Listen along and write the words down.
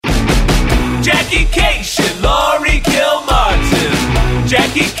Jackie Cation, Laurie Kilmartin.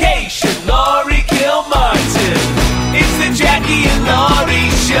 Jackie Cation, Laurie Kilmartin. It's the Jackie and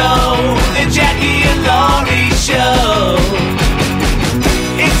Laurie Show. The Jackie and Laurie Show.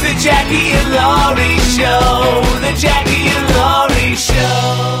 It's the Jackie and Laurie Show. The Jackie and Laurie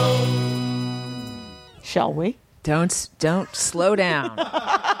Show. Shall we? Don't slow down.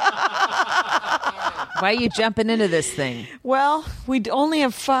 Why are you jumping into this thing? Well, we only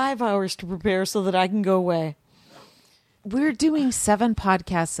have 5 hours to prepare so that I can go away. We're doing 7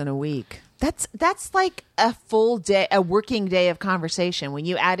 podcasts in a week. That's like a full day, a working day of conversation. When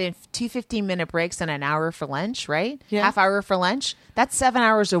you add in 2 15-minute breaks and an hour for lunch, right? Yeah. Half hour for lunch. That's 7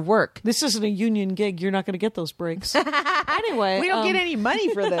 hours of work. This isn't a union gig. You're not going to get those breaks. Anyway. We don't get any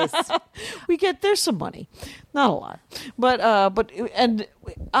money for this. There's some money. Not a lot. But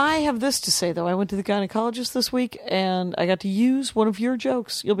I have this to say, though. I went to the gynecologist this week, and I got to use one of your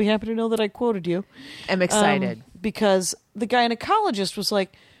jokes. You'll be happy to know that I quoted you. I'm excited. Because the gynecologist was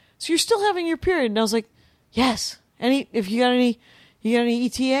like, so you're still having your period? And I was like, yes. If you got any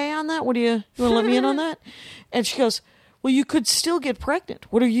ETA on that? You want to let me in on that? And she goes, well, you could still get pregnant.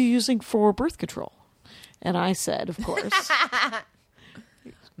 What are you using for birth control? And I said, of course,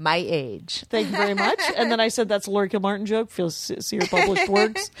 my age. Thank you very much. And then I said, that's a Laurie Kilmartin joke. See her published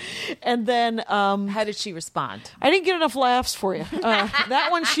works. And then how did she respond? I didn't get enough laughs for you. That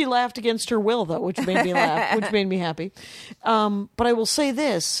one she laughed against her will, though, which made me laugh, which made me happy. But I will say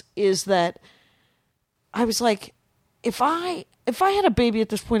this, is that I was like, if I had a baby at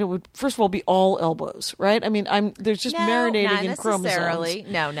this point, it would first of all be all elbows, right? I mean, there's just marinating in chromosomes.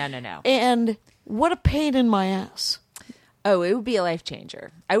 No. And what a pain in my ass. Oh, it would be a life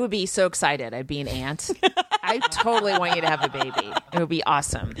changer. I would be so excited. I'd be an aunt. I totally want you to have a baby. It would be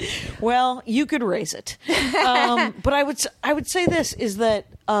awesome. Well, you could raise it. But I would say this, is that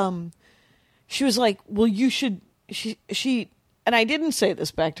she was like, well, you should, she, and I didn't say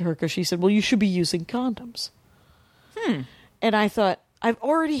this back to her because she said, well, you should be using condoms. And I thought, I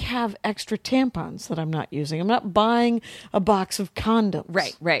already have extra tampons that I'm not using. I'm not buying a box of condoms.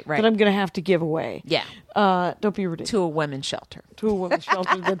 Right. That I'm going to have to give away. Yeah. Don't be ridiculous. To a women's shelter. To a women's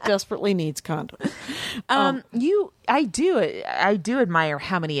shelter that desperately needs condoms. I do admire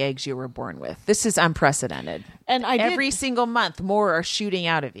how many eggs you were born with. This is unprecedented. And every single month, more are shooting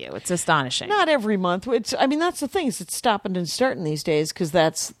out of you. It's astonishing. Not every month. That's the thing. It's stopping and starting these days because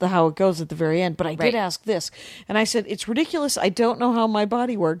that's how it goes at the very end. But I did ask this, and I said, it's ridiculous. I don't know how my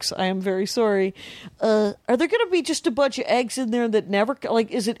body works. I am very sorry. Are there going to be just a bunch of eggs in there that never,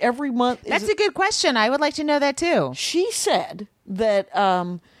 like, is it every month? That's a good question. I would like to know that too. She said that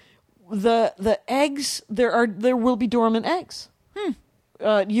the eggs, there will be dormant eggs.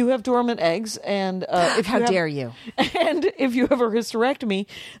 You have dormant eggs, and how dare you? And if you have a hysterectomy,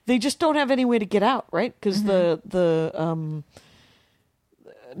 they just don't have any way to get out, right? Because the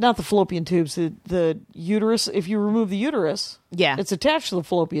not the fallopian tubes, the uterus. If you remove the uterus, it's attached to the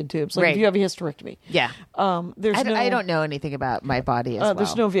fallopian tubes. Like if you have a hysterectomy, I don't know anything about my body as well.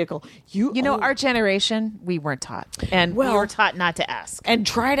 There's no vehicle. You know, our generation, we weren't taught, and we were taught not to ask and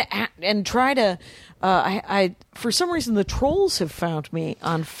try to. I for some reason the trolls have found me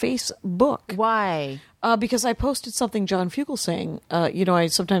on Facebook. Why? Because I posted something John Fugel saying.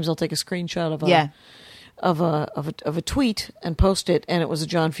 Sometimes I'll take a screenshot of a tweet and post it, and it was a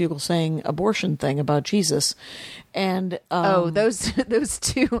John Fugel saying abortion thing about Jesus, and those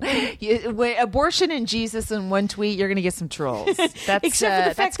two, abortion and Jesus in one tweet, you're going to get some trolls. That's, except for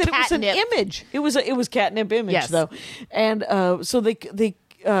the fact that it was an image. It was catnip image though, and so they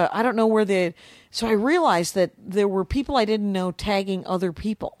I don't know where they. So I realized that there were people I didn't know tagging other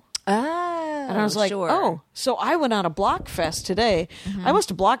people. And I was like, so I went on a block fest today. I must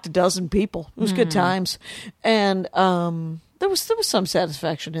have blocked a dozen people. It was good times. And there was some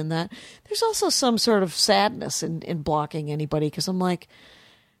satisfaction in that. There's also some sort of sadness in blocking anybody because I'm like,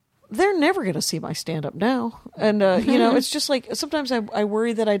 they're never going to see my stand-up now. And, it's just like sometimes I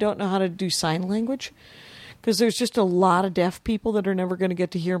worry that I don't know how to do sign language. Because there's just a lot of deaf people that are never going to get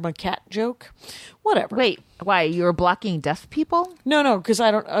to hear my cat joke. Whatever. Wait, why? You're blocking deaf people? No, because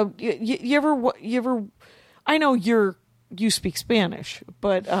I don't. You ever? I know you speak Spanish,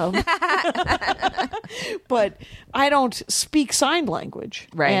 but but I don't speak sign language.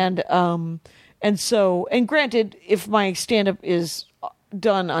 Right. And so granted, if my stand-up is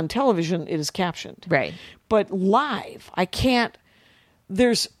done on television, it is captioned. Right. But live, I can't.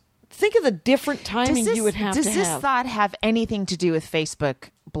 Think of the different timing you would have to have. Does this thought have anything to do with Facebook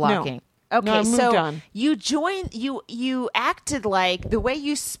blocking? Okay, No, I moved so on. you joined. You acted like the way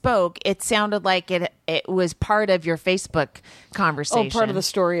you spoke. It sounded like it was part of your Facebook conversation. Oh, part of the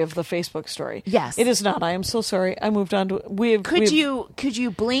story of the Facebook story. Yes. It is not. I am so sorry. I moved on to Could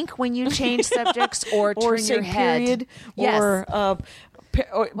you blink when you change subjects or turn say your head? period Yes. but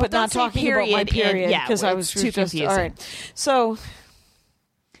don't not say talking about my period yeah, because I was it's too just confusing. all right. So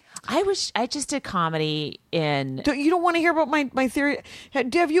I just did comedy in. you don't want to hear about my theory?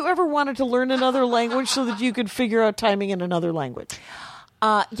 Have you ever wanted to learn another language so that you could figure out timing in another language?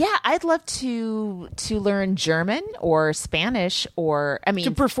 Yeah, I'd love to learn German or Spanish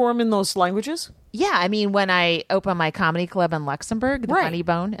To perform in those languages? Yeah, I mean, when I open my comedy club in Luxembourg, the Funny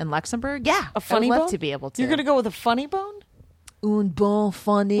Bone in Luxembourg, yeah, A funny I would love bone? to be able to. You're going to go with a funny bone? Un bon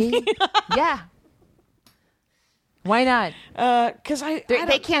funny. Yeah. Why not? Because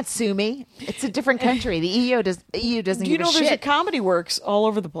They can't sue me. It's a different country. The EU doesn't Do give you know a there's a shit. Comedy Works all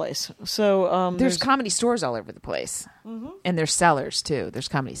over the place? So There's comedy stores all over the place, and there's sellers too. There's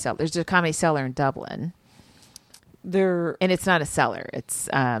comedy cellar. There's a comedy cellar in Dublin, and it's not a cellar. It's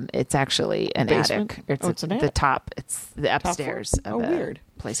actually an Basement? attic. It's an the attic. top. It's the upstairs floor? of Oh, a weird.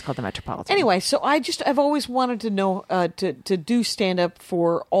 place called the Metropolitan. anyway, so I've always wanted to know to do stand up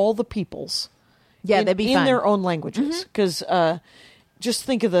for all the peoples. yeah, that'd be fun. in their own languages because. Just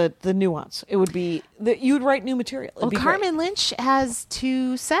think of the nuance. It would be that you would write new material. It'd Well, be great. Carmen Lynch has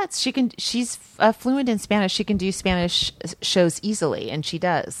 2 sets. She's fluent in Spanish. She can do Spanish shows easily, and she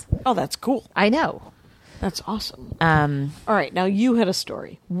does. Oh, that's cool. I know. That's awesome. All right, now you had a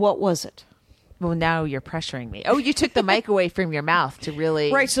story. What was it? Well, now you're pressuring me. Oh, you took the mic away from your mouth to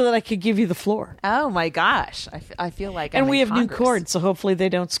really. Right, so that I could give you the floor. Oh my gosh, I feel like. And I'm we in have new Congress. chords, so hopefully they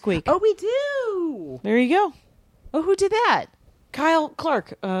don't squeak. Oh, we do. There you go. Oh, who did that? Kyle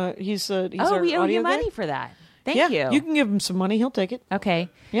Clark. He's our We owe audio you money guy. for that. Thank Yeah, you. you can give him some money. He'll take it. Okay.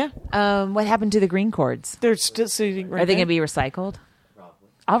 Yeah. What happened to the green cords? They're still sitting right Are they there. going to be recycled? Probably.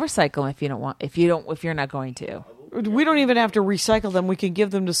 I'll recycle them if you don't want. If you're not going to. We don't even have to recycle them. We can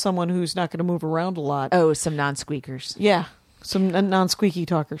give them to someone who's not going to move around a lot. Oh, some non-squeakers. Yeah. Some non-squeaky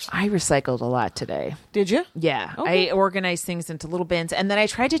talkers. I recycled a lot today. Did you? Yeah. Okay. I organized things into little bins. And then I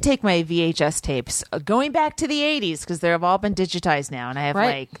tried to take my VHS tapes, going back to the 80s, because they've all been digitized now. And I have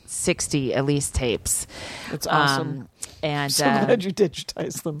Right. like 60 at least tapes. That's awesome. And So glad you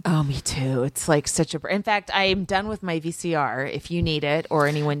digitized them. oh, me too. It's like such a. In fact, I'm done with my VCR. If you need it or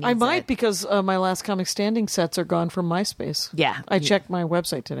anyone needs I might it. because my last comic standing sets are gone from MySpace. Yeah. I checked my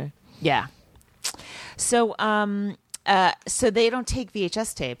website today. Yeah. So, so they don't take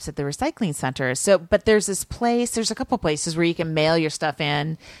VHS tapes at the recycling center. So, but there's this place. There's a couple places where you can mail your stuff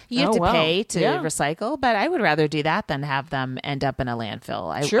in. You have Oh, to wow. pay to Yeah. recycle, but I would rather do that than have them end up in a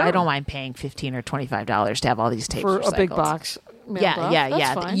landfill. Sure. I don't mind paying $15 or $25 to have all these tapes For recycled. a big box. mailed Yeah, off. yeah, That's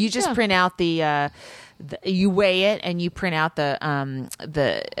yeah. fine. You just Yeah. print out the you weigh it and you print out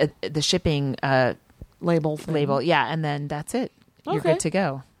the shipping label. Thing. label. Yeah, and then that's it. You're Okay. good to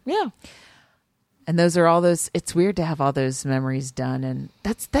go. Yeah. And those are all those. It's weird to have all those memories done, and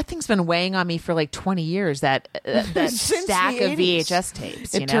that thing's been weighing on me for like 20 years. That Since stack the of 80s, VHS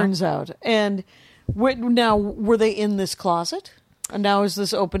tapes. It turns out. And now, were they in this closet? And now is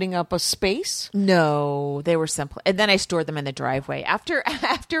this opening up a space? No, they were simple. And then I stored them in the driveway after I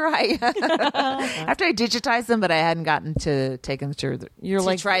after I digitized them, but I hadn't gotten to take them to.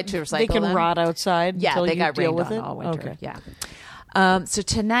 Try to recycle they can them. rot outside. Yeah, until they you got deal rained with on it. all winter. Okay. Yeah. So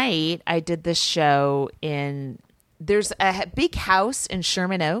tonight I did this show there's a big house in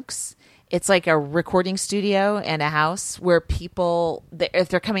Sherman Oaks. It's like a recording studio and a house where people, if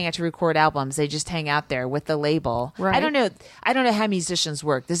they're coming out to record albums, they just hang out there with the label. Right. I don't know how musicians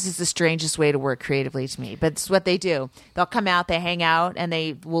work. This is the strangest way to work creatively to me, but it's what they do. They'll come out, they hang out, and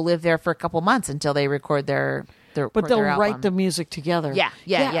they will live there for a couple months until they record their But they'll album. write the music together. Yeah.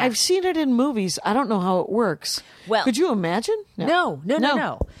 I've seen it in movies. I don't know how it works. Well, could you imagine? No.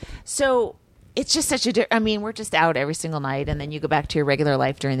 So it's just such a. I mean, we're just out every single night, and then you go back to your regular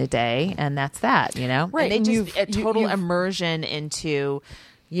life during the day, and that's that. Right. And they And just a total immersion into.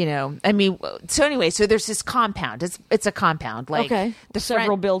 I mean, so anyway, so there's this compound. It's a compound, like the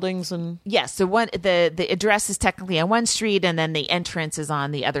several buildings and yes. So the address is technically on one street, and then the entrance is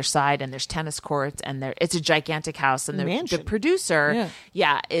on the other side, and there's tennis courts, and it's a gigantic house, and the producer,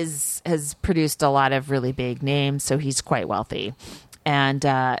 has produced a lot of really big names, so he's quite wealthy. And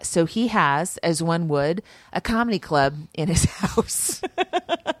so he has, as one would, a comedy club in his house.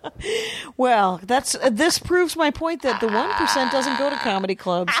 Well, this proves my point that the 1% doesn't go to comedy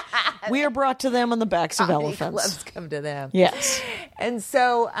clubs. We are brought to them on the backs of Comedy elephants. clubs come to them. Yes. And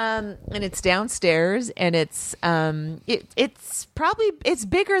so, and it's downstairs, and it's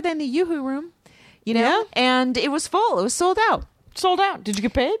bigger than the Yoo-Hoo room, Yeah. and it was full. It was sold out. Sold out. Did you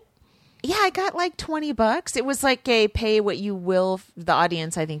get paid? Yeah, I got like $20. It was like a pay what you will. The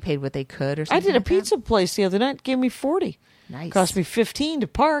audience, I think, paid what they could or something. I did a like pizza place the other night. Gave me $40. Nice. Cost me $15 to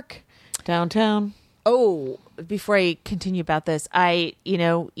park downtown. Oh, before I continue about this, the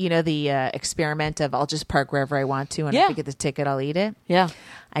experiment of I'll just park wherever I want to, and if I get the ticket, I'll eat it. Yeah.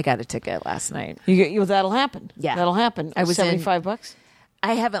 I got a ticket last night. That'll happen. Yeah. That'll happen. I was $75.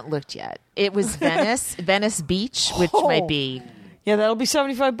 I haven't looked yet. It was Venice Beach, which might be Yeah, that'll be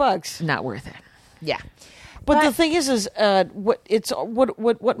 $75. not worth it. Yeah. But the thing is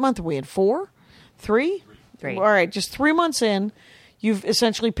what month are we in? 4? 3? 3. All right, just 3 months in, you've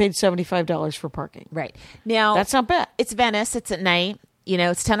essentially paid $75 for parking. Right. Now, that's not bad. It's Venice. It's at night.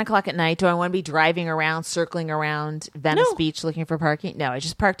 It's 10 o'clock at night. Do I want to be driving around, circling around Venice Beach looking for parking? No, I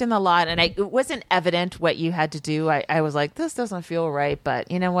just parked in the lot, and it wasn't evident what you had to do. I was like, this doesn't feel right, but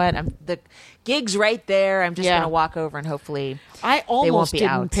you know what? The gig's right there. I'm just going to walk over, and hopefully I almost they won't be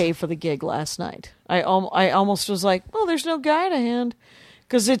didn't out. pay for the gig last night. I almost was like, well, there's no guy to hand.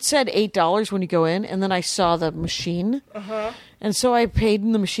 Because it said $8 when you go in, and then I saw the machine. Uh-huh. And so I paid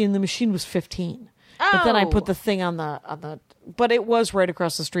in the machine. The machine was $15. But then I put the thing on the but it was right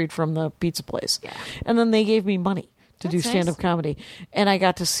across the street from the pizza place. Yeah. And then they gave me money to do stand-up comedy. And I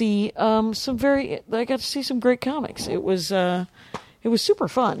got to see some great comics. It was super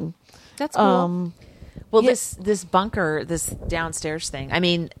fun. That's cool. Well, this bunker, this downstairs thing. I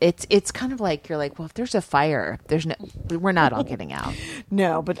mean, it's kind of like you're like, well, if there's a fire, we're not all getting out.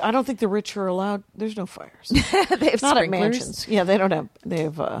 No, but I don't think the rich are allowed. There's no fires. They have not sprinklers. at mansions. Yeah, they don't have. They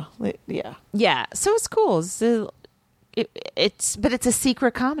have. Yeah. Yeah, so it's cool. But it's a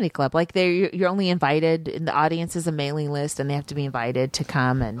secret comedy club. Like you're only invited, and the audience is a mailing list, and they have to be invited to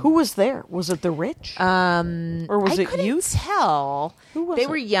come. And who was there? Was it the rich? Or was it youth? Tell. Who was they it?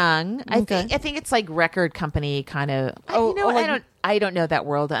 were young. Okay. I think it's like record company kind of. I don't know that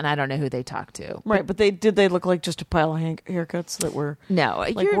world, and I don't know who they talk to. Right, but did they look like just a pile of haircuts that were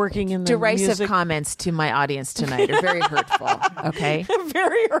your working in the derisive music? Comments to my audience tonight are very hurtful. Okay,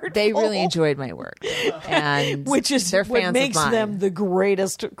 very hurtful. They really enjoyed my work, and which is they're what fans makes of mine. them the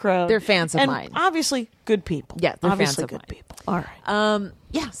greatest crowd. They're fans of and mine. Obviously, good people. Yeah, they're obviously fans of good mine. people. All right.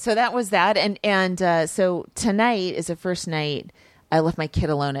 Yeah, so that was that, and so tonight is the first night I left my kid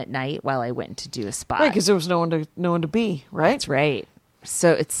alone at night while I went to do a spot. Right, because there was no one to be. Right. That's right.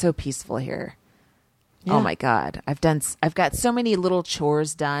 So it's so peaceful here. Yeah. Oh my God. I've got so many little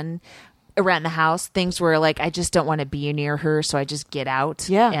chores done around the house. Things where like, I just don't want to be near her. So I just get out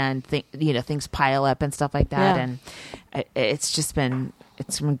and things pile up and stuff like that. Yeah. And it's been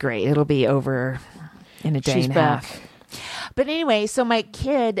great. It'll be over in a day and a half. But anyway, so my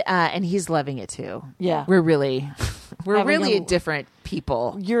kid, and he's loving it too. Yeah. We're really a different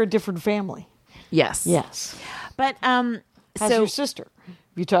people. You're a different family. Yes. Yes. But, how's your sister? Have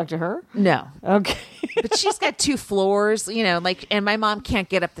you talked to her? No. Okay. But she's got 2 floors, and my mom can't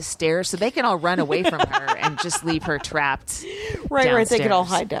get up the stairs, so they can all run away from her and just leave her trapped. Right. They can all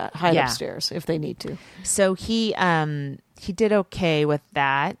hide upstairs if they need to. So he did okay with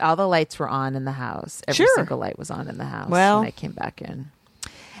that. All the lights were on in the house. Every single light was on in the house when I came back in.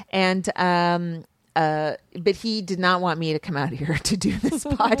 And but he did not want me to come out here to do this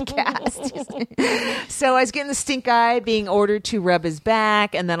podcast. So I was getting the stink eye, being ordered to rub his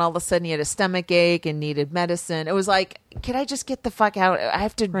back, and then all of a sudden he had a stomach ache and needed medicine. It was like, can I just get the fuck out? I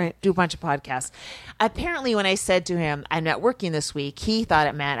have to do a bunch of podcasts. Apparently, when I said to him, I'm not working this week, he thought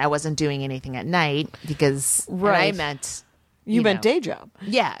it meant I wasn't doing anything at night because I meant... You meant day job.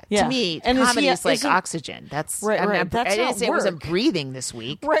 Yeah. To me, and comedy is like oxygen. That's right. I didn't say I wasn't breathing this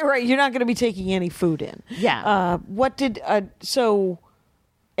week. Right. You're not going to be taking any food in. Yeah. What did and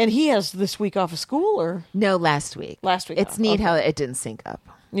he has this week off of school or no? Last week. It's neat how it didn't sync up.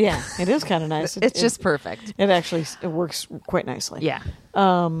 Yeah, it is kind of nice. It's just perfect. It works quite nicely. Yeah.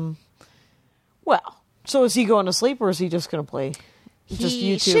 Well, so is he going to sleep or is he just going to play?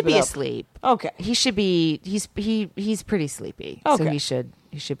 He should be asleep. Okay. He should be. He's pretty sleepy. Okay. So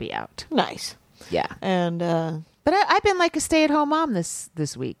he should be out. Nice. Yeah. And but I've been like a stay-at-home mom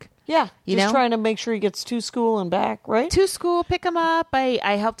this week. Yeah. Just trying to make sure he gets to school and back, right? To school, pick him up.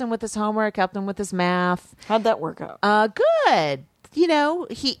 I helped him with his homework, helped him with his math. How'd that work out? Good. There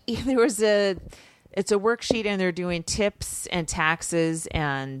was It's a worksheet, and they're doing tips and taxes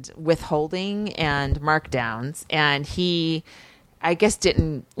and withholding and markdowns. And he, I guess,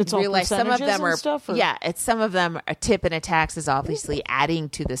 didn't realize some of them are stuff, some of them a tip and a tax is obviously adding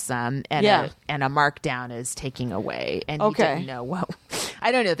to the sum, and a markdown is taking away. And he didn't know. Well,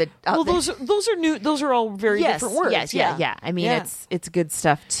 I don't know that. Well, those are new. Those are all very different words. Yeah. I mean, it's good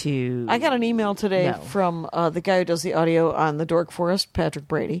stuff to. I got an email today from the guy who does the audio on the Dork Forest, Patrick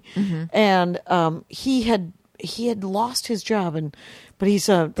Brady, and he had lost his job, but he's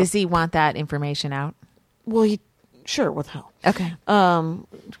does he want that information out? Well, sure, what the hell? Okay.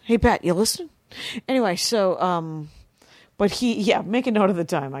 Hey, Pat, you listening? Anyway, so, but make a note of the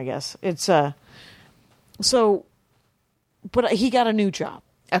time, I guess. It's, but he got a new job.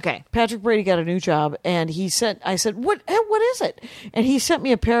 Okay. Patrick Brady got a new job, and I said, what is it? And he sent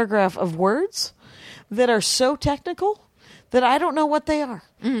me a paragraph of words that are so technical that I don't know what they are.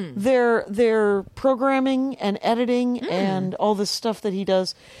 They're programming and editing and all this stuff that he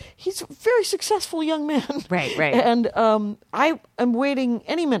does. He's a very successful young man. Right. And I am waiting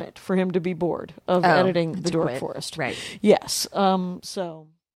any minute for him to be bored of editing The Dork Forest. Right. Yes. So...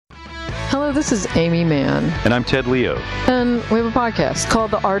 Hello, this is Amy Mann. And I'm Ted Leo. And we have a podcast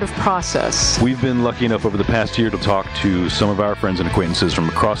called The Art of Process. We've been lucky enough over the past year to talk to some of our friends and acquaintances from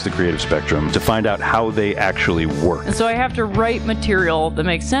across the creative spectrum to find out how they actually work. And so I have to write material that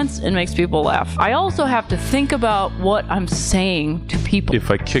makes sense and makes people laugh. I also have to think about what I'm saying to people.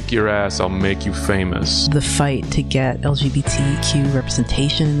 If I kick your ass, I'll make you famous. The fight to get LGBTQ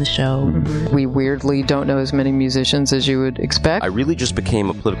representation in the show. We weirdly don't know as many musicians as you would expect. I really just became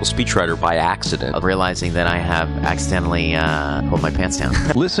a political speechwriter by accident, realizing that I have accidentally pulled my pants down.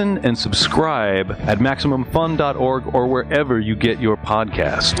 Listen and subscribe at MaximumFun.org or wherever you get your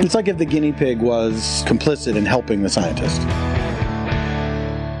podcast. It's like if the guinea pig was complicit in helping the scientist.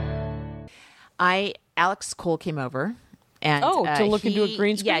 Alex Cole came over. And, to look into a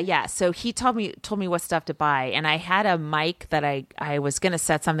green screen? Yeah. So he told me what stuff to buy. And I had a mic that I was going to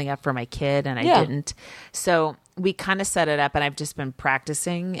set something up for my kid, and I didn't. So we kind of set it up, and I've just been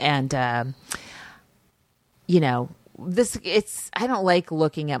practicing. And, I don't like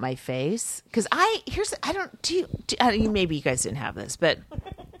looking at my face because maybe you guys didn't have this, but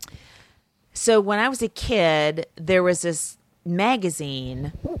so when I was a kid, there was this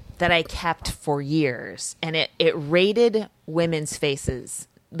magazine that I kept for years, and it rated women's faces,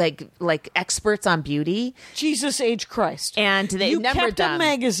 like experts on beauty. Jesus H. Christ. And they numbered them.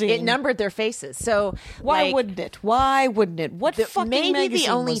 Magazine. It numbered their faces. So why wouldn't it? What fucking maybe magazine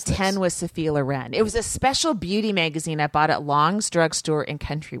the only was this? 10 was Sophia Loren. It was a special beauty magazine I bought at Long's Drugstore in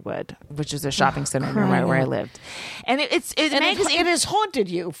Countrywood, which is a shopping center right where I lived. And it's a magazine. It has haunted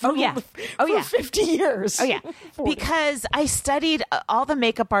you for 50 years. Oh, yeah. Because I studied all the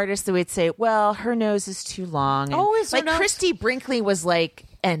makeup artists that would say, well, her nose is too long. And is her nose? Christy Brinkley was like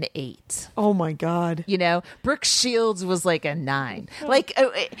an 8. Oh my God. Brooke Shields was like a 9.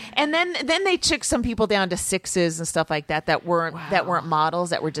 And then they took some people down to 6s and stuff like that weren't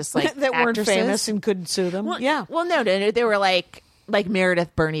models, that were just like that actresses. weren't famous and couldn't sue them. Well, no, they were like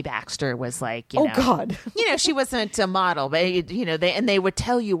Meredith Bernie Baxter was like, oh God. She wasn't a model, but they would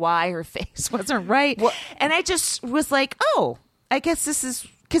tell you why her face wasn't right. Well, and I just was like, oh, I guess this is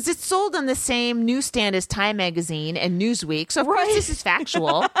because it's sold on the same newsstand as Time Magazine and Newsweek. So, of course, this is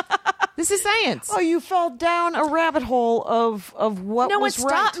factual. This is science. Oh, you fell down a rabbit hole of what no was one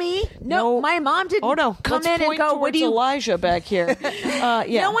stopped me. No, my mom didn't come in and go, what do you... Elijah back here.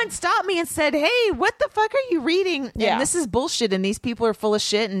 No one stopped me and said, hey, what the fuck are you reading? And this is bullshit, and these people are full of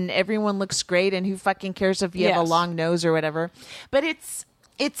shit, and everyone looks great, and who fucking cares if you have a long nose or whatever. But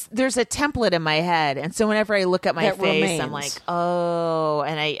there's a template in my head, and so whenever I look at my face, I'm like, oh,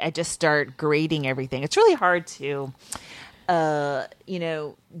 and I just start grading everything. It's really hard to,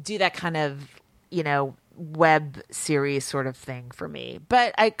 do that kind of, web series sort of thing for me.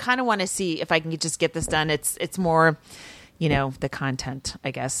 But I kind of want to see if I can just get this done. It's more, the content,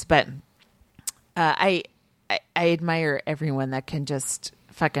 I guess. But I admire everyone that can just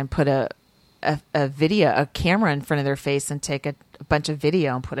fucking put a camera in front of their face and take a bunch of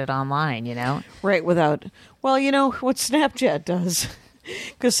video and put it online, Right, without... Well, what Snapchat does.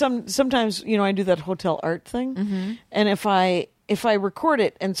 Because sometimes, I do that hotel art thing. And if I record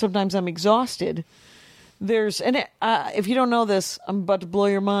it and sometimes I'm exhausted, if you don't know this, I'm about to blow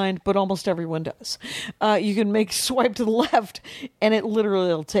your mind, but almost everyone does. You can swipe to the left and it literally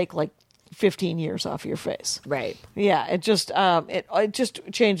will take like 15 years off your face. Right. Yeah. It just it just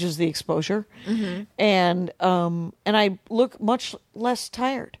changes the exposure, and I look much less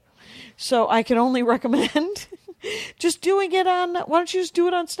tired. So I can only recommend just doing it on. Why don't you just do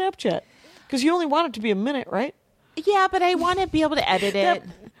it on Snapchat? Because you only want it to be a minute, right? Yeah, but I want to be able to edit it.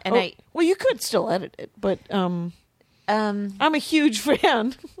 Well, you could still edit it, but I'm a huge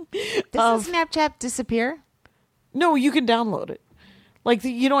fan. Does Snapchat disappear? No, you can download it. Like,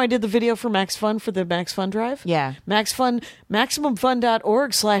 I did the video for Max Fun for the Max Fun Drive. Yeah. Max Fun,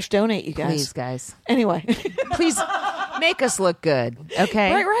 MaximumFun.org/donate, you guys. Please, guys. Anyway. Please make us look good,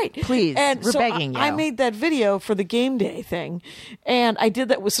 okay? Right. Please, and we're so begging you. I made that video for the game day thing, and I did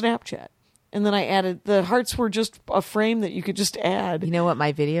that with Snapchat. And then I added, the hearts were just a frame that you could just add. You know what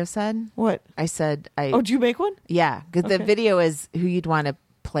my video said? What? I said, did you make one? Yeah, because the video is who you'd want to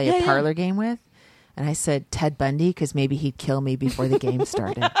play a parlor game with. And I said Ted Bundy because maybe he'd kill me before the game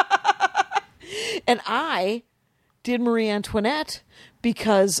started. And I did Marie Antoinette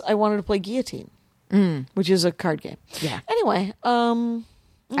because I wanted to play Guillotine, which is a card game. Yeah. Anyway,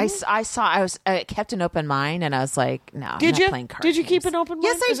 I kept an open mind, and I was like, no, did I'm you? not playing card Did you games. keep an open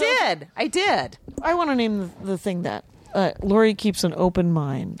mind? Yes, I did. I want to name the thing that Laurie keeps an open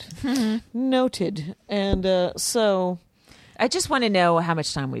mind. Noted. And so, I just want to know how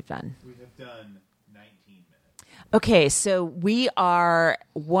much time we've done. We have done 19 minutes. Okay, so we are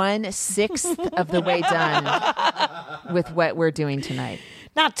 1/6 of the way done with what we're doing tone.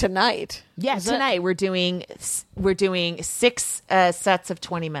 Not tonight. Yeah, tonight we're doing 6 sets of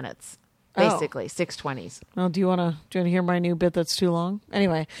 20 minutes. Basically, 6 20s. Well, do you want to hear my new bit that's too long?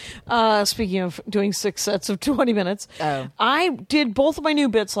 Anyway, speaking of doing 6 sets of 20 minutes, I did both of my new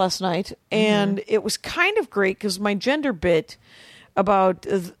bits last night, and it was kind of great because my gender bit about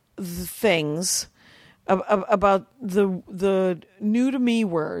the things, about the new to me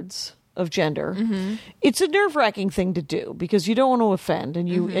words of gender. It's a nerve-wracking thing to do because you don't want to offend, and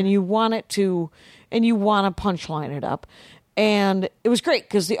you want it to, and you want to punchline it up. And it was great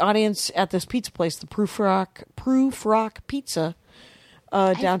because the audience at this pizza place, the Proof Rock Pizza,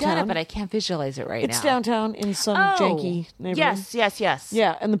 downtown. I've done it, but I can't visualize it right now. It's downtown in some janky neighborhood. Yes.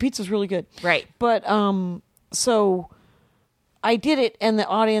 Yeah, and the pizza's really good. Right. But so I did it, and the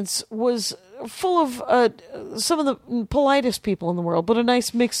audience was full of some of the politest people in the world, but a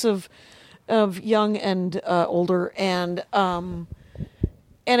nice mix of young and older, and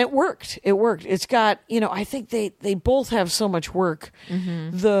it worked. It's got, I think they both have so much work.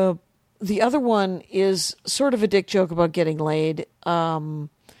 The other one is sort of a dick joke about getting laid. Sometimes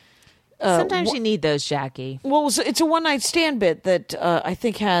you need those, Jackie. Well, it's a one-night stand bit that I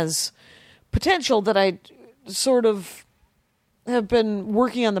think has potential that I sort of have been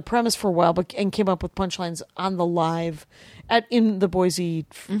working on the premise for a while, and came up with punchlines on the live in the Boise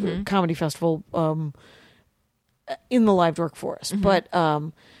Comedy Festival, in the live Dork Forest. But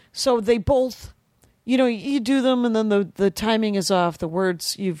so they both, you do them, and then the timing is off. The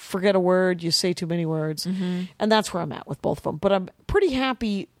words, you forget a word, you say too many words, and that's where I'm at with both of them. But I'm pretty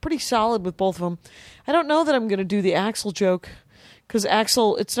happy, pretty solid with both of them. I don't know that I'm going to do the Axel joke because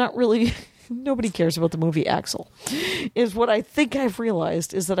Axel, it's not really. Nobody cares about the movie Axel, is what I think I've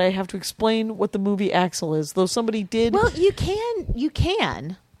realized, is that I have to explain what the movie Axel is, though somebody did. Well, you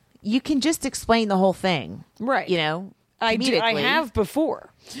can just explain the whole thing. Right. Immediately. I have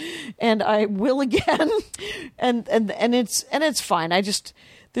before, and I will again, and it's fine.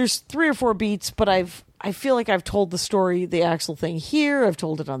 There's 3 or 4 beats, but I feel like I've told the story, the Axel thing here. I've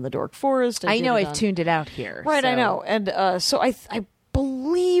told it on the Dork Forest. I know I've tuned it out here. Right, so. I know. And so I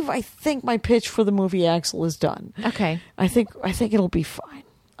think my pitch for the movie Axel is done. Okay. I think it'll be fine.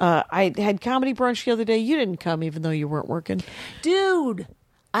 I had comedy brunch the other day. You didn't come, even though you weren't working. Dude,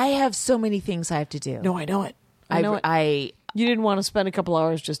 I have so many things I have to do. No, I know it. You didn't want to spend a couple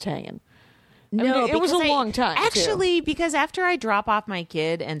hours just hanging. No, it was a long time. Actually, because after I drop off my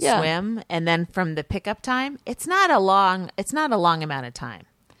kid and swim, and then from the pickup time, it's not a long amount of time.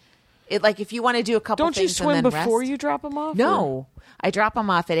 If you want to do a couple things, don't you swim and then before rest, you drop them off? No, I drop them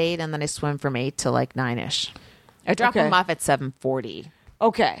off at 8, and then I swim from 8 to 9ish. I drop them off at 7:40.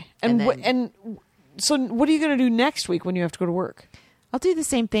 Okay, and so what are you going to do next week when you have to go to work? I'll do the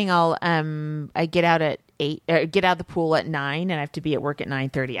same thing. I get out at 8, get out of the pool at 9, and I have to be at work at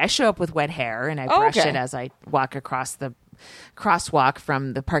 9:30. I show up with wet hair, and I brush it as I walk across the crosswalk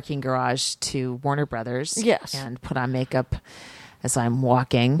from the parking garage to Warner Brothers. Yes, and put on makeup as I'm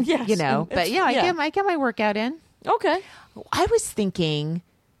walking. Yes, but I get my workout in. Okay. I was thinking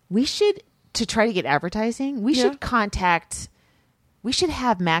to try to get advertising, we should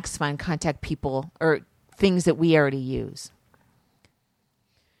have Max Fun contact people or things that we already use.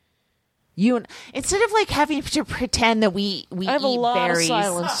 Instead of having to pretend that we I have eat a lot berries. of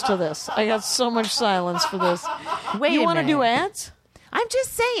silence to this. I got so much silence for this. Wait, you want to do ads? I'm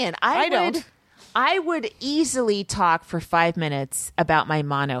just saying. I don't. I would easily talk for 5 minutes about my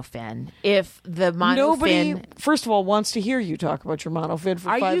monofin if the monofin. Nobody, first of all, wants to hear you talk about your monofin for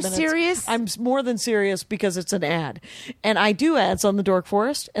 5 minutes. Are you serious? I'm more than serious because it's an ad. And I do ads on the Dork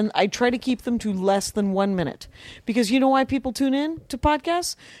Forest, and I try to keep them to less than 1 minute. Because you know why people tune in to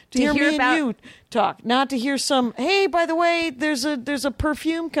podcasts? To hear me and you talk, not to hear some, hey, by the way, there's a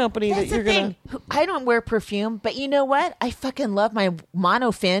perfume company that you're going to... I don't wear perfume, but you know what? I fucking love my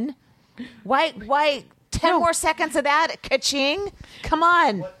monofin. Why 10 more seconds of that? Ka-ching? Come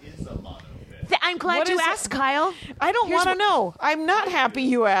on. What is a monofin? I'm glad you asked, Kyle. I don't want to know. I'm not happy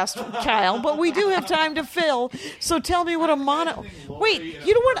you asked, Kyle, but we do have time to fill. So tell me what a mono... Wait,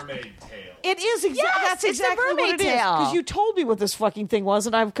 you know what... It is exactly. Yes, that's it's exactly a mermaid what it is. tail. Because you told me what this fucking thing was,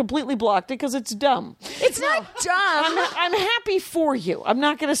 and I've completely blocked it because it's dumb. It's not dumb. I'm happy for you. I'm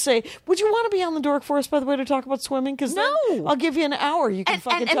not going to say. Would you want to be on the Dork Forest, by the way, to talk about swimming? Because no, I'll give you an hour. You can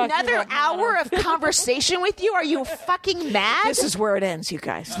fucking talk another hour of conversation with you. Are you fucking mad? This is where it ends, you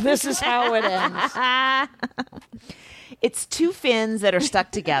guys. This is how it ends. It's two fins that are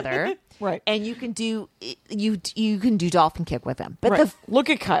stuck together. Right. And you can do dolphin kick with them. But right. Look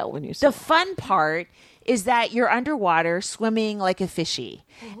at Kyle when you say the fun part is that you're underwater swimming like a fishy.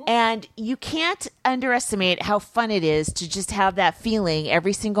 Mm-hmm. And you can't underestimate how fun it is to just have that feeling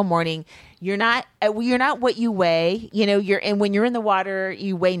every single morning. You're not what you weigh. You know, when you're in the water,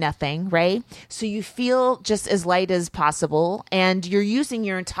 you weigh nothing, right? So you feel just as light as possible, and you're using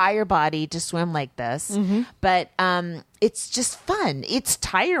your entire body to swim like this. Mm-hmm. But it's just fun. It's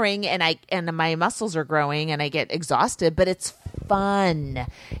tiring, and my muscles are growing, and I get exhausted. But it's fun.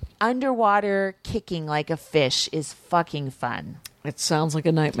 Underwater kicking like a fish is fucking fun. It sounds like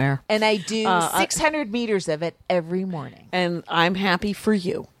a nightmare. And I do 600 meters of it every morning. And I'm happy for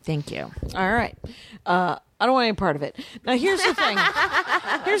you. Thank you. All right. I don't want any part of it. Now, here's the thing.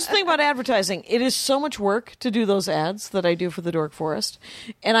 Here's the thing about advertising. It is so much work to do those ads that I do for the Dork Forest.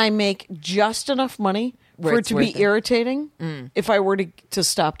 And I make just enough money for it to be irritating if I were to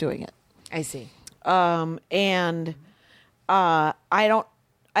stop doing it. I see. And I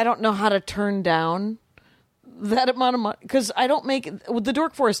don't know how to turn down that amount of money, because I don't make the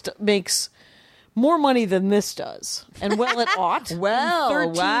Dork Forest makes more money than this does, and it ought.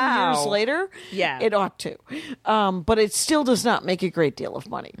 13 years later, it ought to, but it still does not make a great deal of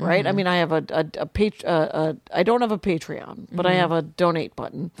money, right? Mm-hmm. I mean, I have I don't have a Patreon, but I have a donate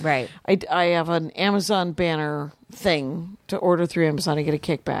button, right? I have an Amazon banner thing to order through Amazon. I get a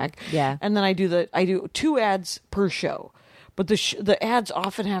kickback, and then I do 2 ads per show. But the ads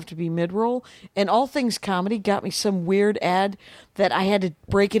often have to be mid-roll. And All Things Comedy got me some weird ad that I had to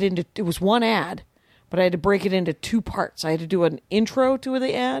break it into. It was one ad, but I had to break it into 2 parts. I had to do an intro to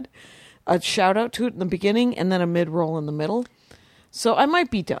the ad, a shout-out to it in the beginning, and then a mid-roll in the middle. So I might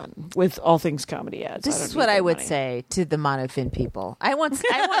be done with All Things Comedy ads. This is what I would say to the monofin people. I won't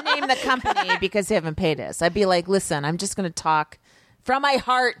name the company because they haven't paid us. I'd be like, listen, I'm just going to talk from my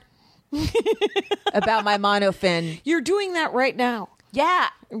heart about my monofin. You're doing that right now. Yeah.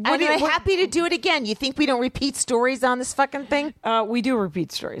 I'm happy to do it again. You think we don't repeat stories on this fucking thing? We do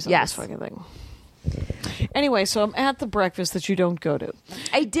repeat stories on this fucking thing. Anyway, so I'm at the breakfast that you don't go to.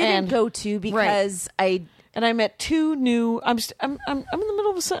 I didn't go to because I met 2 new. I'm in the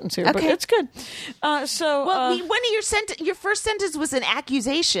middle of a sentence here, but it's good. One of your first sentence was an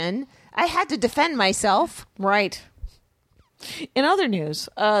accusation. I had to defend myself. Right. In other news,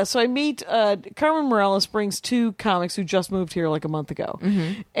 so I meet Carmen Morales brings 2 comics who just moved here like a month ago,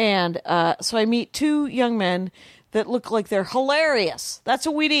 and so I meet 2 young men that look like they're hilarious. That's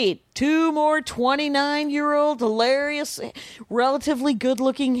what we need. 2 more 29-year-old hilarious, relatively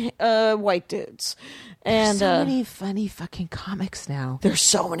good-looking white dudes. And so many funny fucking comics now. There's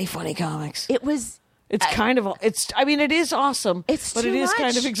so many funny comics. It is awesome, but it is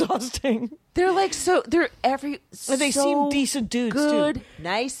kind of exhausting. They're like, they seem decent dudes, good, too.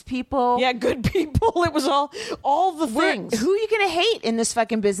 Nice people. Yeah, good people. It was all the things. Who are you going to hate in this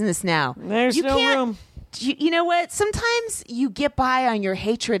fucking business now? There's no room. You know what? Sometimes you get by on your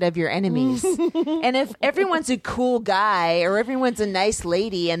hatred of your enemies. And if everyone's a cool guy or everyone's a nice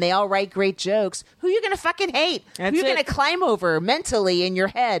lady and they all write great jokes, who are you going to fucking hate? Who are you going to climb over mentally in your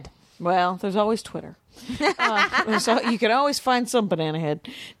head? Well, there's always Twitter. You can always find some banana head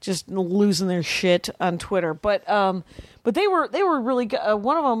just losing their shit on Twitter. But they were really good.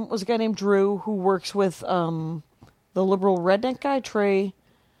 One of them was a guy named Drew who works with the liberal redneck guy, Trey.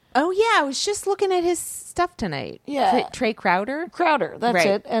 Oh, yeah. I was just looking at his stuff tonight. Yeah. Trey Crowder? Crowder, that's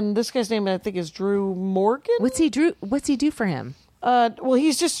it. And this guy's name, I think, is Drew Morgan. What's he do for him? Well,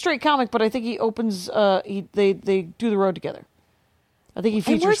 he's just straight comic, but I think he opens, they do the road together. I think he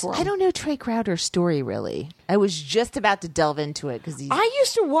features for him. I don't know Trey Crowder's story really. I was just about to delve into it because I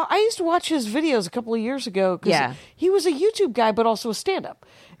used to watch his videos a couple of years ago. Yeah, he was a YouTube guy, but also a stand-up.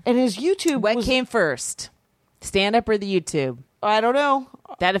 And his YouTube. What came first, stand-up or the YouTube? I don't know.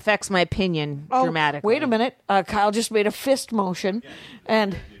 That affects my opinion dramatically. Wait a minute. Kyle just made a fist motion,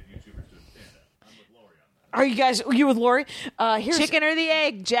 and. Are you with Laurie? Here's chicken or the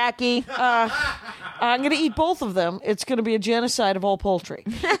egg, Jackie? I'm going to eat both of them. It's going to be a genocide of all poultry.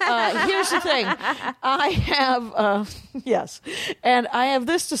 Here's the thing. I have, yes. And I have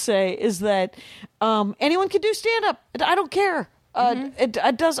this to say is that anyone can do stand-up. I don't care.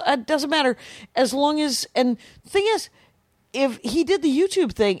 It doesn't matter. As long as, and the thing is, if he did the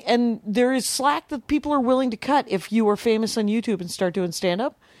YouTube thing, and there is slack that people are willing to cut if you are famous on YouTube and start doing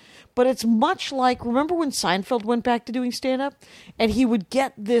stand-up. But it's much like, remember when Seinfeld went back to doing stand-up? And he'd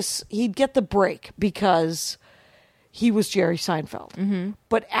get the break because he was Jerry Seinfeld. Mm-hmm.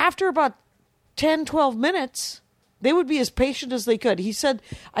 But after about 10, 12 minutes, they would be as patient as they could. He said,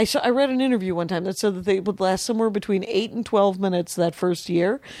 I read an interview one time that said that they would last somewhere between 8 and 12 minutes that first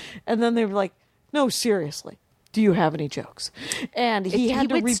year. And then they were like, no, seriously, do you have any jokes? And he had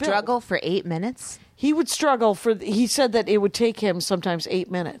to rebuild. Struggle for 8 minutes? He would struggle he said that it would take him sometimes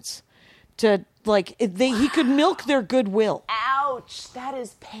 8 minutes to, he could milk their goodwill. Ouch, that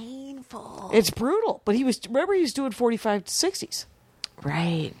is painful. It's brutal. But he was doing 45 to 60s.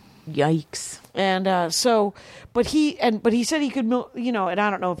 Right. Yikes. And but he said he could milk, and I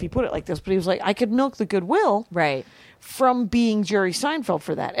don't know if he put it like this, but he was like, I could milk the goodwill. Right. From being Jerry Seinfeld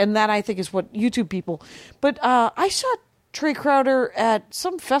for that. And that, I think, is what YouTube people. But I saw Trey Crowder at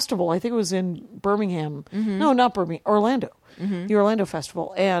some festival. I think it was in Birmingham. Mm-hmm. No, not Birmingham. Orlando. Mm-hmm. The Orlando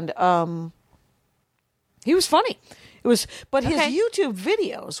Festival. And he was funny. His YouTube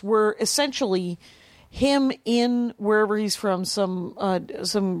videos were essentially him in wherever he's from, some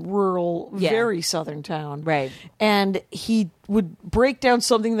rural, very southern town. Right. And he would break down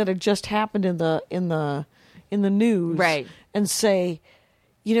something that had just happened in the news. Right. And say,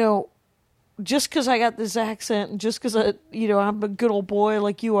 just because I got this accent, and just because I'm a good old boy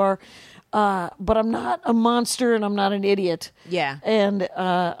like you are, but I'm not a monster and I'm not an idiot. Yeah. And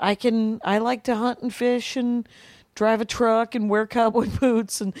I like to hunt and fish and drive a truck and wear cowboy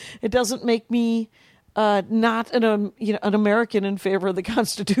boots, and it doesn't make me not an American in favor of the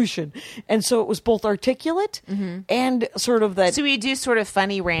Constitution. And so it was both articulate and sort of that. So we do sort of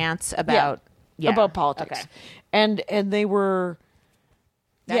funny rants about politics. Okay. And they were.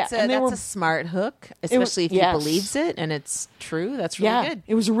 That's a smart hook, especially if he believes it and it's true. That's really good.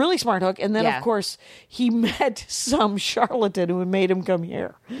 It was a really smart hook. And then, of course, he met some charlatan who made him come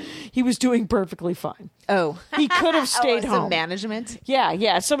here. He was doing perfectly fine. Oh. He could have stayed home. Some management?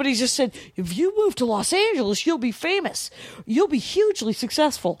 Yeah. Somebody just said, if you move to Los Angeles, you'll be famous. You'll be hugely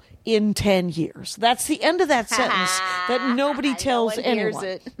successful in 10 years. That's the end of that sentence that nobody tells anyone. Hears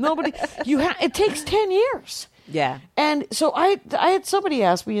it. Nobody. It takes 10 years. Yeah. And so I had somebody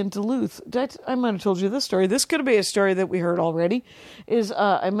ask me in Duluth, I might have told you this story. This could be a story that we heard already, is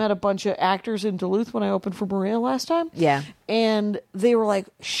I met a bunch of actors in Duluth when I opened for Maria last time. Yeah. And they were like,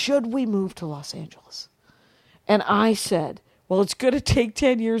 should we move to Los Angeles? And I said, well, it's going to take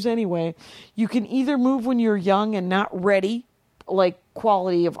 10 years anyway. You can either move when you're young and not ready, like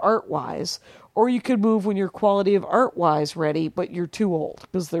quality of art-wise, or you could move when you're quality of art-wise ready, but you're too old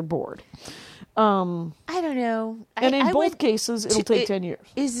because they're bored. I don't know. And in both cases, it'll take 10 years.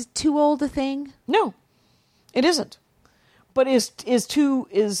 Is too old a thing? No, it isn't. But is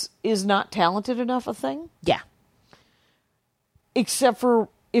not talented enough a thing? Yeah. Except for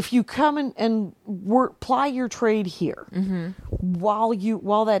if you come and ply your trade here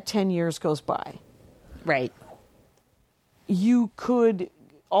while that 10 years goes by. Right. You could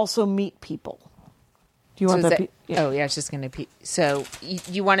also meet people. Do you want that? Oh, yeah, I was just going to. So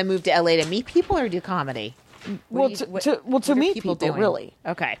you want to move to LA to meet people or do comedy? To meet people doing? Really.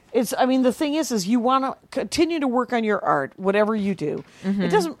 Okay. The thing is you want to continue to work on your art, whatever you do. Mm-hmm. It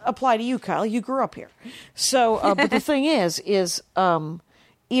doesn't apply to you, Kyle. You grew up here. So, but the thing is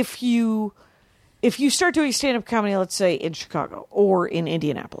if you start doing stand-up comedy, let's say in Chicago or in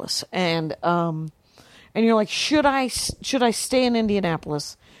Indianapolis, and you're like, should I stay in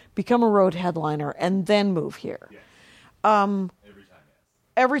Indianapolis, become a road headliner, and then move here? Yes.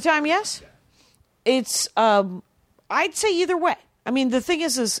 Every time, yes. Yeah. It's I'd say either way. I mean, the thing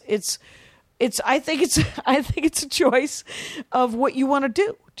is I think it's a choice of what you want to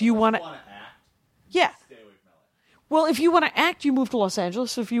do. Do you want to act? Yeah. Stay away from LA. Well, if you want to act, you move to Los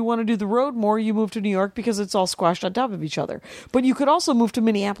Angeles. If you want to do the road more, you move to New York because it's all squashed on top of each other. But you could also move to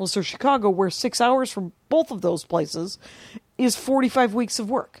Minneapolis or Chicago, where 6 hours from both of those places is 45 weeks of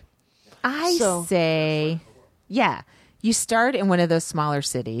work. I say, yeah, you start in one of those smaller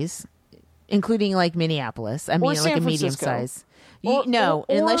cities, including like Minneapolis. I mean, like a medium size. No,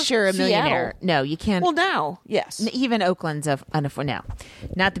 unless you're a millionaire. Seattle. No, you can't. Well, now, yes. Even Oakland's no,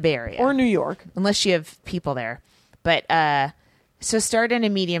 not the Bay Area. Or New York. Unless you have people there. But so start in a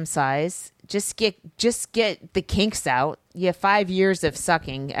medium size. Just get the kinks out. You have 5 years of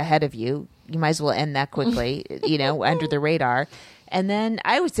sucking ahead of you. You might as well end that quickly, under the radar. And then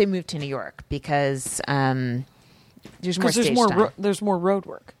I would say move to New York because there's more stage time. There's more road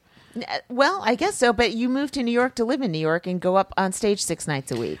work. Well, I guess so, but you moved to New York to live in New York and go up on stage 6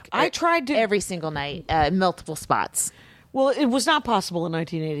 nights a week. I tried to every single night, multiple spots. Well, it was not possible in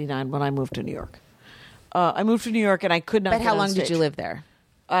 1989 when I moved to New York. I moved to New York and I could not. But how long did you live there?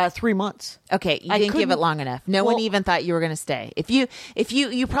 3 months. Okay, you didn't give it long enough. No one even thought you were going to stay. If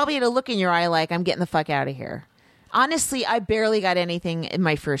you probably had a look in your eye like, I'm getting the fuck out of here. Honestly, I barely got anything in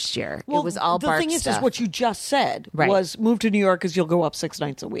my first year. Well, it was all Bart stuff. The thing is what you just said was move to New York because you'll go up 6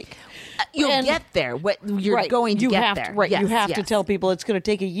 nights a week. You'll get there. You're going to get there. Right. Yes, you have to tell people it's going to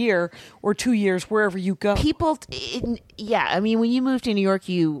take a year or 2 years wherever you go. People, I mean, when you move to New York,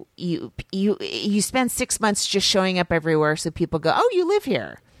 you spend 6 months just showing up everywhere so people go, oh, you live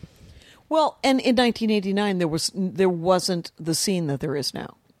here. Well, and in 1989, there wasn't the scene that there is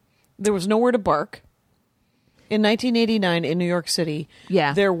now. There was nowhere to bark. In 1989 in New York City,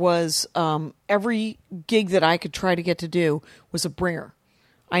 there was every gig that I could try to get to do was a bringer.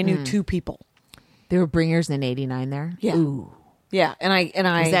 I knew 2 people. There were bringers in '89 there. Yeah, ooh, yeah. And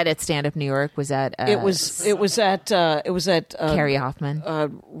I was that at Stand Up New York? Was that it was at Carrie Hoffman,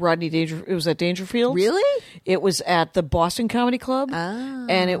 Rodney Danger. It was at Dangerfield. Really? It was at the Boston Comedy Club,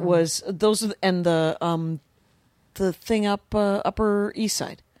 and it was the thing up Upper East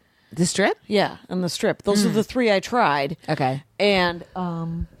Side. The Strip? Yeah, and the Strip. Those are the 3 I tried. Okay. And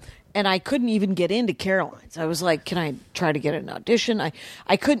I couldn't even get into Caroline's. I was like, can I try to get an audition? I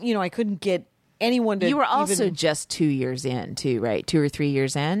couldn't get anyone to. You were also just 2 years in too, right? 2 or 3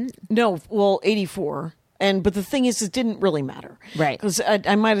 years in? No, well, 84. But the thing is, it didn't really matter. Right. Because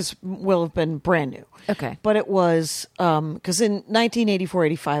I might as well have been brand new. Okay. But it was, because in 1984,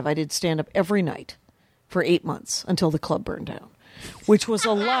 85, I did stand up every night for 8 months until the club burned down. Which was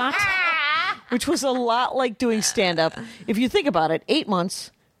a lot like doing stand-up. If you think about it, 8 months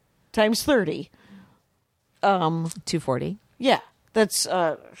times 30. 240. Yeah, that's,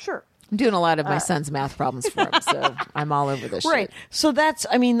 sure. I'm doing a lot of my son's math problems for him, so I'm all over this right. shit. So that's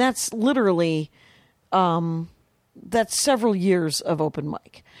literally, that's several years of open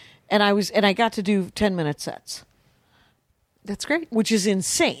mic. And I got to do 10-minute sets. That's great. Which is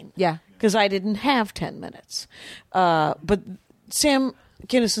insane. Yeah. Because I didn't have 10 minutes. But Sam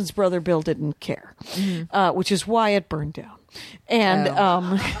Kinnison's brother Bill didn't care, which is why it burned down. And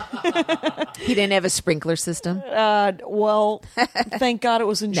he didn't have a sprinkler system. Well, thank God it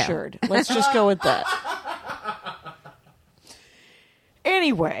was insured. No. Let's just go with that.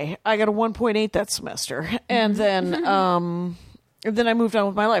 Anyway, I got a 1.8 that semester, and then I moved on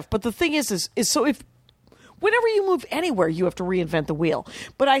with my life. But the thing is so if. Whenever you move anywhere, you have to reinvent the wheel.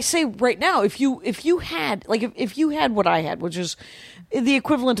 But I say right now, if you had what I had, which is the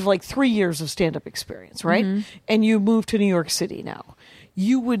equivalent of like 3 years of stand-up experience, right? Mm-hmm. And you moved to New York City now,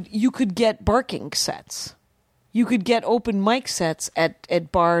 you could get barking sets. You could get open mic sets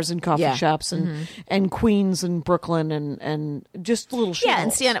at bars and coffee shops and Queens and Brooklyn and just little shit. Yeah,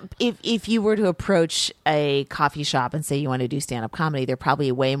 and stand up. If you were to approach a coffee shop and say you want to do stand up comedy, they're probably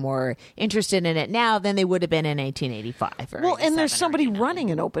way more interested in it now than they would have been in 1885. Well, and there's somebody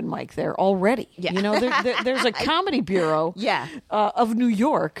running an open mic there already. Yeah. You know, there's a comedy bureau. Of New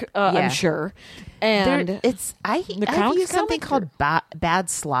York, I'm sure. And I use something called Bad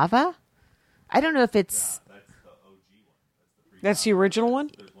Slava. I don't know if it's. That's the original one?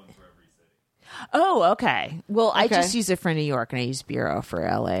 There's one for every city. Oh, okay. Well, I just use it for New York, and I use Bureau for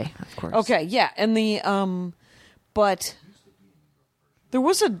LA, of course. Okay, yeah. And but there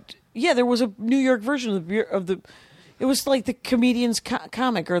was a New York version of the it was like the comedian's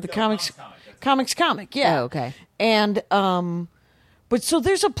comic or the comics comic. Yeah. Oh, okay. And but so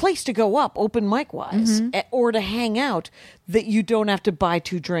there's a place to go up open mic wise or to hang out that you don't have to buy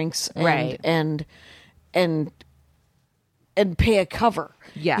 2 drinks and pay a cover.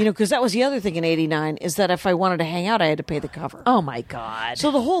 Yeah. You know, because that was the other thing in 89 is that if I wanted to hang out, I had to pay the cover. Oh, my God. So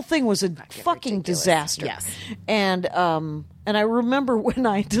the whole thing was a fucking ridiculous disaster. Yes. And I remember when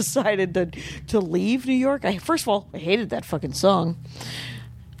I decided to leave New York, first of all, I hated that fucking song.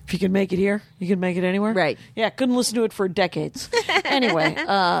 If you can make it here, you can make it anywhere. Right. Yeah, couldn't listen to it for decades. Anyway,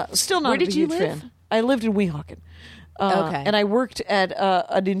 still not Where did a you huge live? fan. I lived in Weehawken. Okay. And I worked at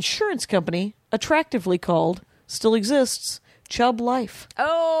an insurance company, attractively called, still exists, Chubb Life.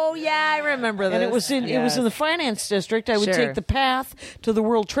 Oh yeah, I remember this. And it was in the finance district. I would take the path to the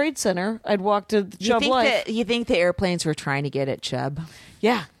World Trade Center. I'd walk to the Chubb Life. You think the airplanes were trying to get at Chubb?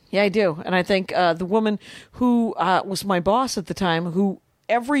 Yeah, I do. And I think the woman who was my boss at the time, who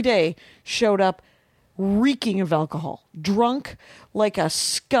every day showed up reeking of alcohol, drunk like a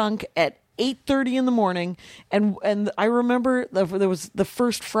skunk at 8:30 in the morning, and I remember there was the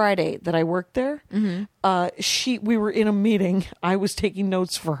first Friday that I worked there. We were in a meeting. I was taking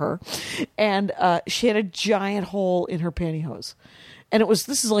notes for her, and she had a giant hole in her pantyhose. And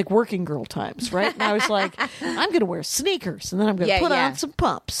this is like working girl times, right? And I was like, I'm going to wear sneakers, and then I'm going to put on some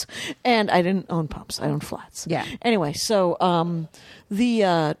pumps. And I didn't own pumps; I owned flats. Yeah. Anyway, so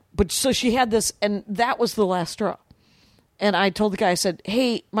so she had this, and that was the last straw. And I told the guy, I said,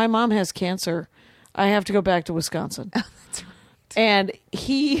 hey, my mom has cancer. I have to go back to Wisconsin. Oh, that's right. And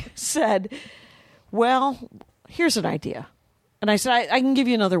he said, well, here's an idea. And I said, I can give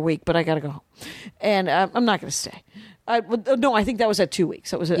you another week, but I got to go home. And I'm not going to stay. No, I think that was at 2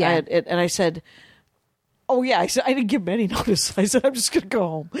 weeks. That was and I said, oh, yeah. I said, I didn't give him any notice. I said, I'm just going to go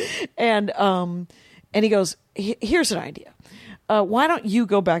home. And he goes, here's an idea. Why don't you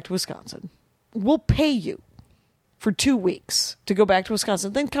go back to Wisconsin? We'll pay you for 2 weeks to go back to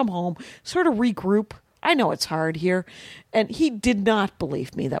Wisconsin, then come home, sort of regroup. I know it's hard here. And he did not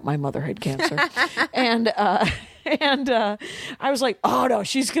believe me that my mother had cancer. and I was like, oh no,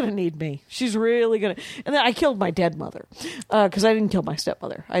 she's going to need me. She's really going to. And then I killed my dead mother because I didn't kill my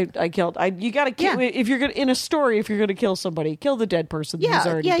stepmother. You got to kill, if you're going to, in a story, if you're going to kill somebody, kill the dead person who's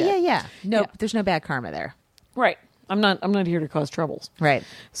already dead. Yeah. Nope, there's no bad karma there. Right. I'm not here to cause troubles. Right.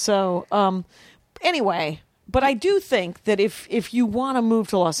 So, anyway, but I do think that if you want to move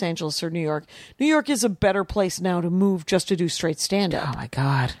to Los Angeles or New York is a better place now to move just to do straight stand-up. Oh, my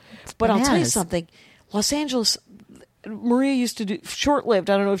God. But I'll tell you something. Los Angeles, Maria used to do, short-lived,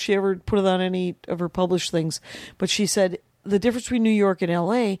 I don't know if she ever put it on any of her published things, but she said the difference between New York and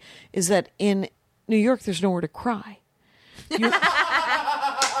L.A. is that in New York, there's nowhere to cry.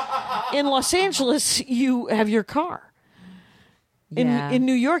 In Los Angeles, you have your car. In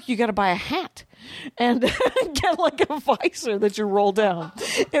New York, you got to buy a hat and get like a visor that you roll down.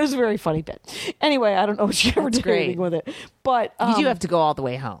 It was a very funny bit. Anyway, I don't know if she ever did anything with it, but you do have to go all the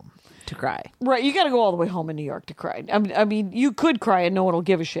way home to cry. Right, you got to go all the way home in New York to cry. I mean, you could cry and no one will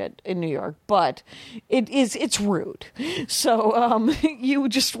give a shit in New York, but it's rude. So you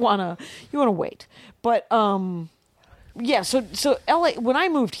just wanna wait. But yeah, so LA, when I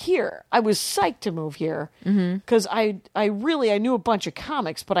moved here, I was psyched to move here because I knew a bunch of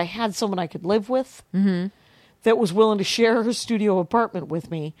comics, but I had someone I could live with that was willing to share her studio apartment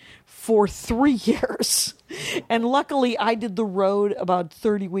with me for 3 years. And luckily, I did the road about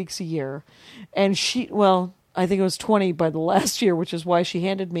 30 weeks a year. And I think it was 20 by the last year, which is why she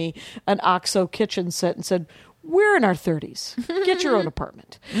handed me an OXO kitchen set and said, we're in our 30s. Get your own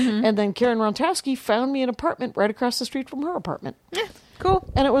apartment. And then Karen Rontowski found me an apartment right across the street from her apartment. Yeah, cool.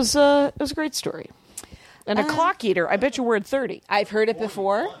 And it was a great story. And a clock eater. I bet you we're at 30. I've heard it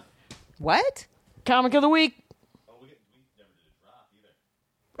before. What? Comic of the week. We never did a drop either.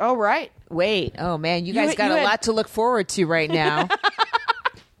 Oh, right. Wait. Oh, man. You guys got a lot to look forward to right now.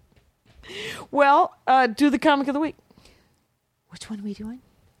 Well, do the comic of the week. Which one are we doing?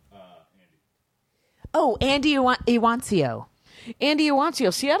 Oh, Andy Iwancio. Andy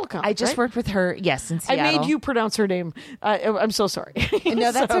Iwancio, Seattle comic. I just worked with her, yes, in Seattle. I made you pronounce her name. I'm so sorry.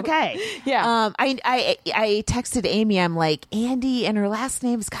 No, that's okay. Yeah. I texted Amy. I'm like, Andy, and her last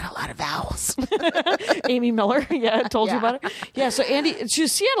name's got a lot of vowels. Amy Miller. Yeah, I told you about it. Yeah, so Andy,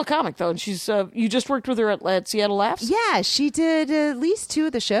 she's a Seattle comic, though, and she's you just worked with her at Seattle Laughs? Yeah, she did at least 2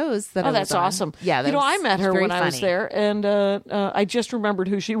 of the shows that I was that's on. awesome. Yeah, I met her when funny. I was there, and I just remembered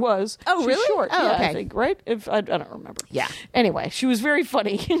who she was. Oh, she's really? Short. Oh, yeah, okay. I think, right? I don't remember. Yeah. Anyway, she was very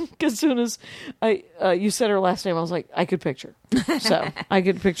funny. As soon as you said her last name, I was like, I could picture. So I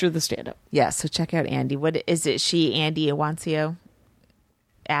could picture the stand-up. Yeah, so check out Andy. What is it? She Andy Iwancio?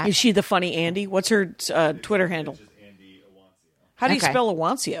 Is she the funny Andy? What's her Twitter handle? Andy Iwancio. How do you spell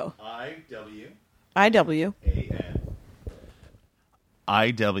Iwancio? IWANCIO.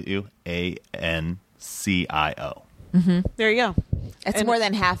 There you go. It's more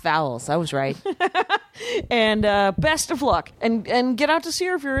than half vowels. I was right. And best of luck. And get out to see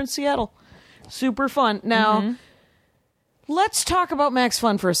her if you're in Seattle. Super fun. Now, let's talk about Max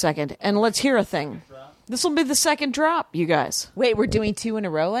Fun for a second, and let's hear a thing. This will be the second drop, you guys. Wait, we're doing 2 in a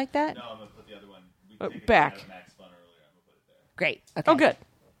row like that? No, I'm going to put the other one. We back. Max Fun earlier. I'm going to put it there. Great. Okay. Oh, good.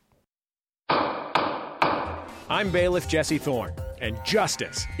 I'm bailiff Jesse Thorne, and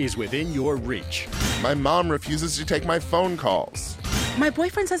justice is within your reach. My mom refuses to take my phone calls. My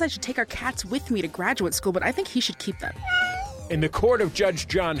boyfriend says I should take our cats with me to graduate school, but I think he should keep them. In the court of Judge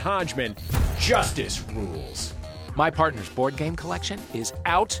John Hodgman, justice rules. My partner's board game collection is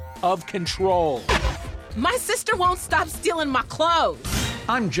out of control. My sister won't stop stealing my clothes.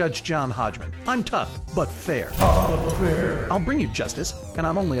 I'm Judge John Hodgman. I'm tough, but fair. I'll bring you justice, and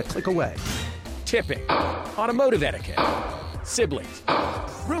I'm only a click away. Tipping, automotive etiquette, siblings,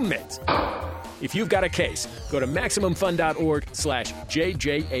 roommates. If you've got a case, go to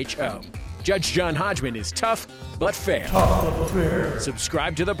MaximumFun.org/JJHO. Judge John Hodgman is tough, but fair.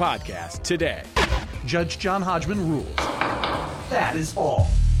 Subscribe to the podcast today. Judge John Hodgman rules. That is all.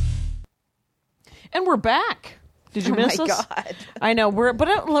 And we're back. Did you miss us? Oh, my God. I know. We're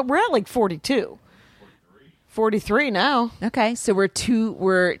at like 42. 43 now. Okay, so we're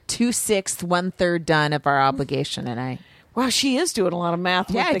 2/6, 1/3 done of our obligation, and I. Wow, she is doing a lot of math.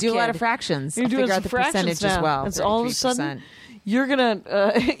 Yeah, with I the do a lot kid. of fractions. You're I'll doing figure some out the fractions percentage now. as well. It's all of a 33%. sudden you're gonna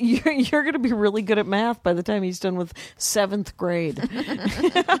you're gonna be really good at math by the time he's done with 7th grade.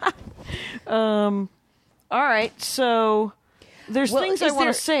 All right, so. There's things I want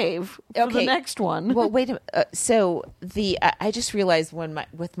to save for the next one. Well, wait a minute. So I just realized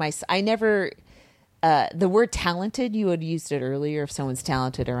I never the word talented, you had used it earlier. If someone's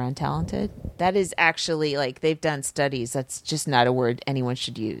talented or untalented, that is actually like they've done studies. That's just not a word anyone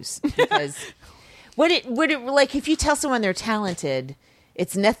should use because would it like if you tell someone they're talented,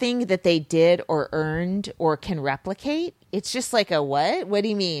 it's nothing that they did or earned or can replicate. It's just like a what? What do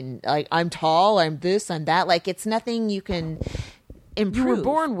you mean? Like I'm tall, I'm this, I'm that. Like it's nothing you can improve. You were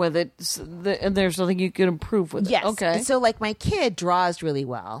born with it, and there's nothing you can improve with it. Yes. Okay. So like my kid draws really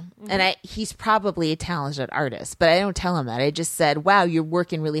well, and he's probably a talented artist, but I don't tell him that. I just said, wow, you're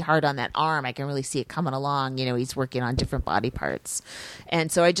working really hard on that arm. I can really see it coming along. You know, he's working on different body parts.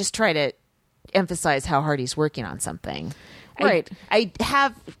 And so I just try to emphasize how hard he's working on something. Right. I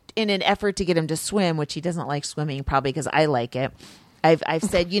have, in an effort to get him to swim, which he doesn't like swimming probably because I like it, I've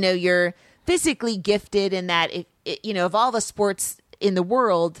said, you know, you're physically gifted in that, of all the sports in the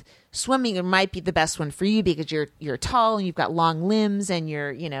world, swimming might be the best one for you because you're tall and you've got long limbs and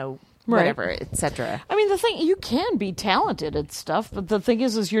you're, whatever, etc. I mean, the thing, you can be talented at stuff, but the thing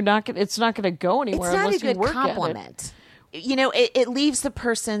is it's not going to go anywhere unless you work It's not a good compliment. It leaves the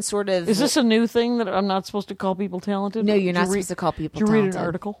person sort of... Is this a new thing that I'm not supposed to call people talented? No, you're not supposed to call people talented. Did you read an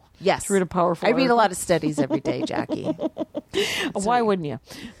article? Yes. Did you read a powerful I read article? a lot of studies every day, Jackie. Why wouldn't you?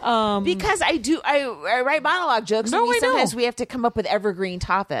 Because I do. I write monologue jokes. No, and sometimes know. we have to come up with evergreen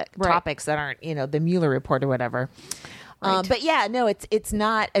topics that aren't, the Mueller report or whatever. Right. But yeah, no, it's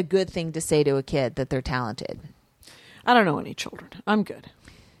not a good thing to say to a kid that they're talented. I don't know any children. I'm good.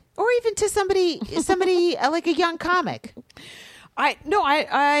 Or even to somebody like a young comic. I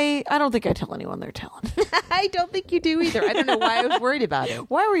don't think I tell anyone they're talented. I don't think you do either. I don't know why I was worried about it.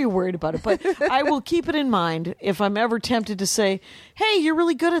 Why were you worried about it? But I will keep it in mind if I'm ever tempted to say, hey, you're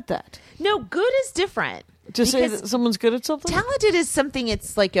really good at that. No, good is different. To say that someone's good at something? Talented is something,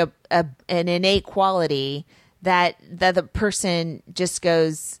 it's like an innate quality that the person just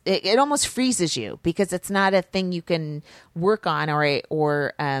goes, it almost freezes you because it's not a thing you can work on or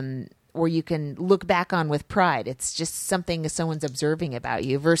you can look back on with pride. It's just something someone's observing about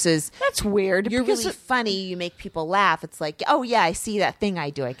you versus... That's weird. You're really funny. You make people laugh. It's like, oh yeah, I see that thing I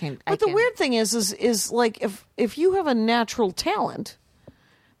do. But the weird thing is like if you have a natural talent,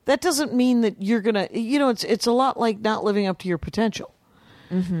 that doesn't mean that you're going to... it's a lot like not living up to your potential.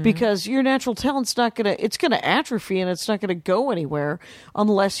 Mm-hmm. Because your natural talent's not going to... It's going to atrophy and it's not going to go anywhere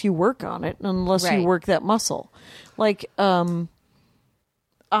unless you work on it, unless you work that muscle. Like...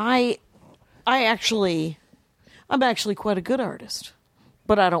 I'm actually quite a good artist,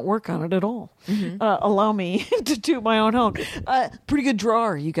 but I don't work on it at all. Mm-hmm. Allow me to toot my own horn. Pretty good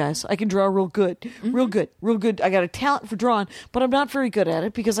drawer, you guys. I can draw real good, real good. I got a talent for drawing, but I'm not very good at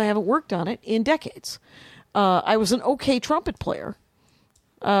it because I haven't worked on it in decades. I was an okay trumpet player.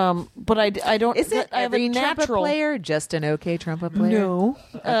 But I don't. Is it I have every a natural trumpet player just an okay trumpet player? No.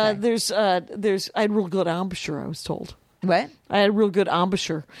 Okay. There's. I had real good embouchure, I was told. What? I had real good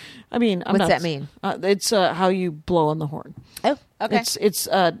embouchure. I mean, what's that mean? It's how you blow on the horn. Oh, okay. It's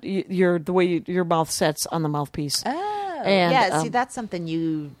the way your mouth sets on the mouthpiece. Oh, and, yeah. See, that's something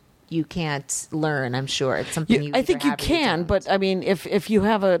you can't learn. I'm sure it's something I think you can, but I mean, if you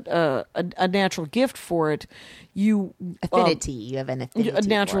have a natural gift for it, you affinity. You have an affinity, a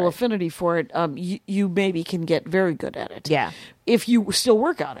natural affinity for it. You maybe can get very good at it. Yeah, if you still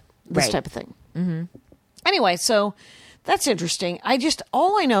work on it, this right. type of thing. Mm-hmm. Anyway, so That's interesting.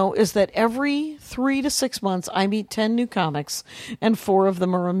 All I know is that every 3 to 6 months, I meet 10 new comics, and 4 of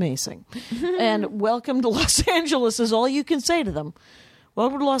them are amazing. And welcome to Los Angeles is all you can say to them.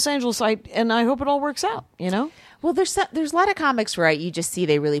 Welcome to Los Angeles, and I hope it all works out, Well, there's a lot of comics where you just see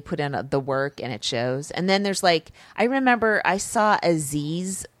they really put in the work and it shows. And then there's I remember I saw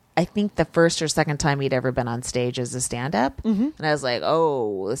Aziz, I think the first or second time he'd ever been on stage as a stand-up. Mm-hmm. And I was like,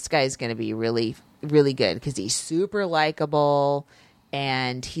 oh, this guy's going to be really, really good because he's super likable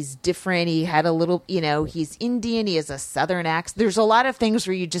and he's different. He had a little, he's Indian. He has a Southern accent. There's a lot of things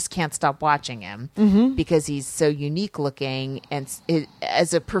where you just can't stop watching him because he's so unique looking and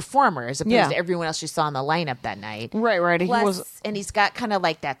as a performer as opposed to everyone else you saw in the lineup that night. Right. Plus, and he's got kind of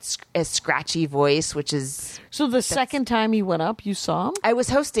like that scratchy voice, which is... So the second time he went up, you saw him? I was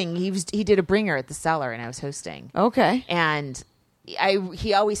hosting. He did a bringer at the Cellar and I was hosting. Okay. And...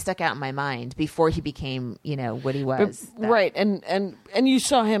 he always stuck out in my mind before he became, what he was. Right. And you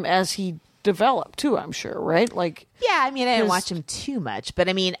saw him as he developed too, I'm sure, right? Yeah, I didn't watch him too much, but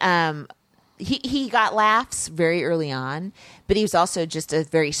he got laughs very early on, but he was also just a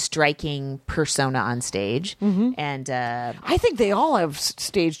very striking persona on stage. Mm-hmm. And I think they all have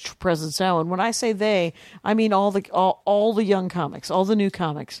stage presence now. And when I say they, I mean all the young comics, all the new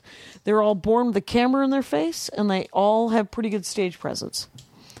comics. They're all born with the camera in their face, and they all have pretty good stage presence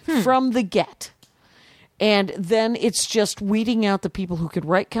from the get. And then it's just weeding out the people who could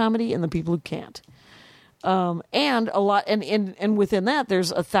write comedy and the people who can't. And a lot, and within that,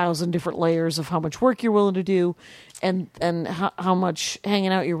 there's 1,000 different layers of how much work you're willing to do, and how much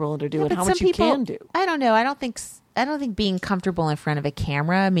hanging out you're willing to do, and how much you can do. I don't know. I don't think being comfortable in front of a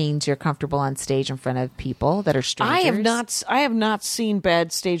camera means you're comfortable on stage in front of people that are strangers. I have not seen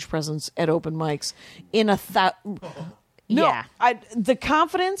bad stage presence at open mics in the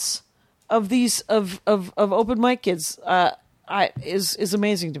confidence of these of open mic kids is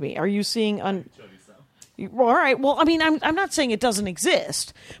amazing to me. Are you seeing on? All right. Well, I'm not saying it doesn't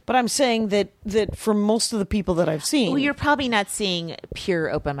exist, but I'm saying that for most of the people that I've seen, well, you're probably not seeing pure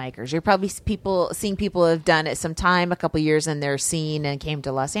open micers. You're probably seeing people who have done it some time, a couple years in their scene, and came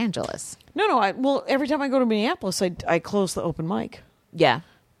to Los Angeles. No. Every time I go to Minneapolis, I close the open mic. Yeah.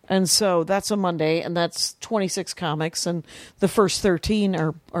 And so that's a Monday, and that's 26 comics, and the first 13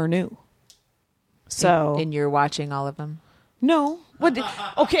 are new. So, and you're watching all of them. No. What?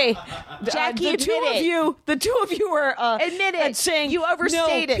 Okay, Jackie, the two of you are admit it. Saying you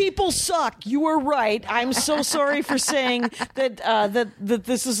overstated. No, people suck. You were right. I'm so sorry for saying that that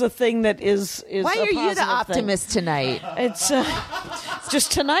this is a thing that is. Why are you the optimist tonight? It's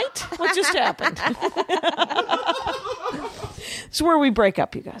just tonight. What just happened? It's where we break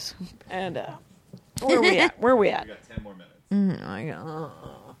up, you guys. And where are we at? Where are we at? We got 10 more minutes.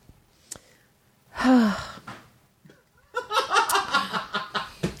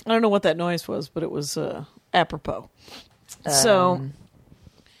 I don't know what that noise was, but it was apropos. So,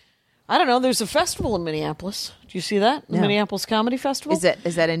 I don't know. There's a festival in Minneapolis. Do you see that? The Minneapolis Comedy Festival.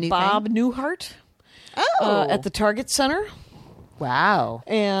 Is that a new Bob thing? Newhart. At the Target Center. Wow.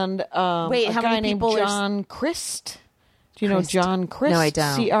 And wait, a how guy many named people John Christ. Do you know John Christ? No, I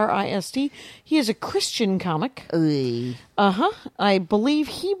don't. Christ. He is a Christian comic. I believe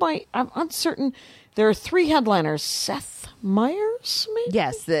he might. I'm uncertain. There are 3 headliners. Seth Meyers, maybe?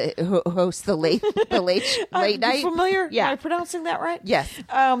 Yes, who hosts the late night. Familiar? Yeah. Am I pronouncing that right? Yes.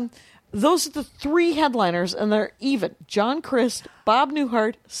 Those are the 3 headliners, and they're even. John Christ, Bob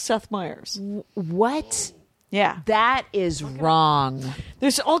Newhart, Seth Meyers. What? Yeah. That is wrong.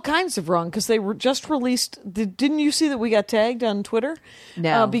 There's all kinds of wrong, because they were just released. Didn't you see that we got tagged on Twitter?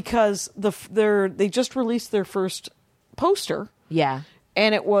 No. Because they just released their first poster. Yeah.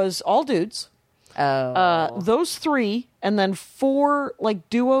 And it was all dudes. Oh. Those 3, and then 4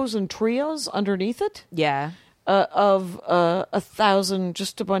 duos and trios underneath it. Yeah. Of 1,000,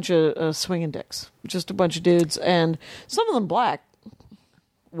 just a bunch of swinging dicks, just a bunch of dudes, and some of them black.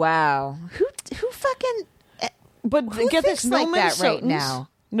 Wow. Who fucking? But who get this, no like that right now?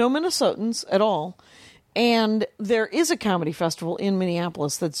 No Minnesotans at all. And there is a comedy festival in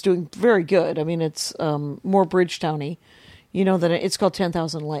Minneapolis that's doing very good. It's more Bridgetowny. That it's called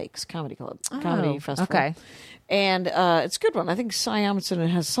 10,000 Lakes Comedy Club, Comedy Festival. Okay. And it's a good one. I think Cy Amundsen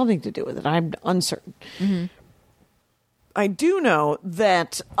has something to do with it. I'm uncertain. Mm-hmm. I do know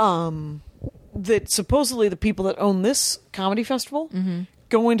that that supposedly the people that own this comedy festival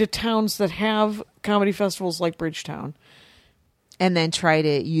go into towns that have comedy festivals like Bridgetown. And then try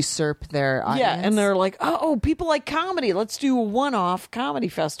to usurp their audience. Yeah, and they're like, oh, people like comedy. Let's do a one-off comedy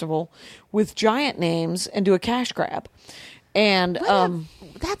festival with giant names and do a cash grab. And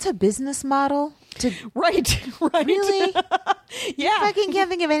that's a business model. Right. Really? Yeah. Fucking can't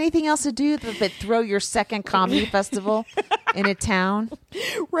think of anything else to do but throw your second comedy festival in a town.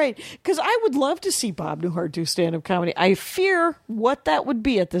 Right. Because I would love to see Bob Newhart do stand-up comedy. I fear what that would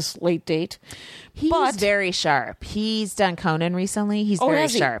be at this late date. He's very sharp. He's done Conan recently. He's very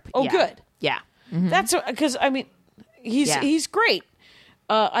has he? sharp. Oh, Yeah. good. Yeah. Mm-hmm. That's because, I mean, he's great.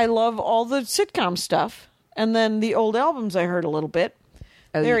 I love all the sitcom stuff. And then the old albums I heard a little bit.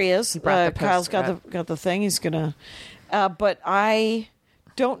 Oh, there he is. he brought the Kyle's poster got the thing. He's gonna, but I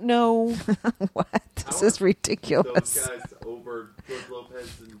don't know what. This is ridiculous. Those guys over George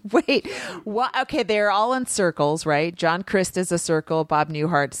Lopez and Wait, what? Okay, they're all in circles, right? John Christ is a circle. Bob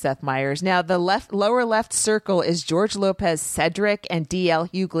Newhart, Seth Meyers. Now the lower left circle is George Lopez, Cedric, and D.L.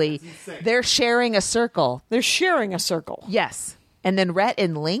 Hughley. They're sharing a circle. Yes, and then Rhett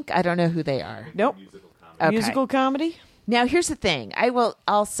and Link. I don't know who they are. Nope. Musical comedy. Now, here's the thing.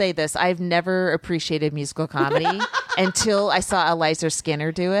 I'll say this. I've never appreciated musical comedy until I saw Eliza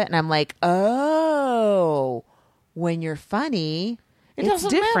Skinner do it. And I'm like, oh, when you're funny, it's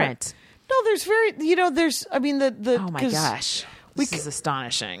different. No, there's I mean, oh my gosh. This is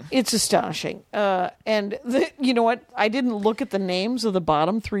astonishing. It's astonishing. And you know what? I didn't look at the names of the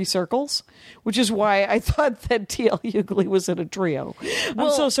bottom three circles, which is why I thought that T.L. Hughley was in a trio.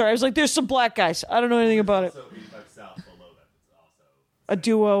 I'm so sorry. I was like, there's some black guys. I don't know anything about it. A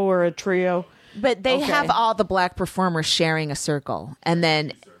duo or a trio. But they have all the black performers sharing a circle. And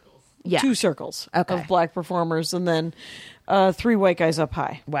then, two circles of black performers, and then 3 white guys up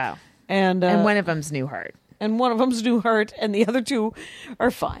high. Wow. And one of them's Newhart. And one of them's Newhart, and the other two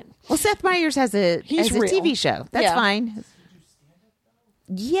are fine. Well, Seth Meyers has a TV show. That's fine.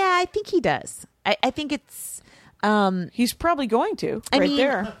 Yeah, I think he does. I think it's... he's probably going to,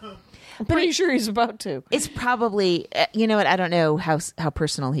 there. I'm pretty sure he's about to. It's probably, you know what? I don't know how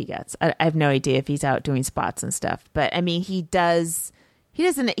personal he gets. I have no idea if he's out doing spots and stuff. But I mean, he's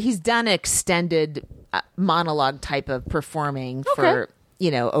done extended monologue type of performing for,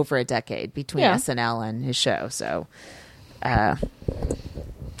 over a decade between SNL and his show. So, of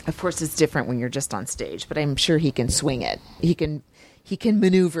course, it's different when you're just on stage, but I'm sure he can swing it. He can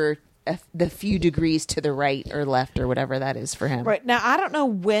maneuver the few degrees to the right or left or whatever that is for him. Right. Now, I don't know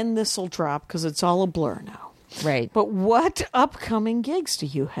when this will drop because it's all a blur now. Right. But what upcoming gigs do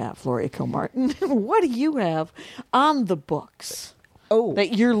you have, Laurie Kilmartin? What do you have on the books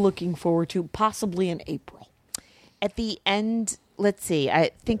that you're looking forward to, possibly in April? At the end, let's see. I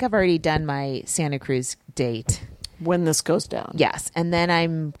think I've already done my Santa Cruz date. When this goes down. Yes. And then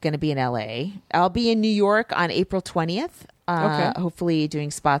I'm going to be in LA. I'll be in New York on April 20th. Hopefully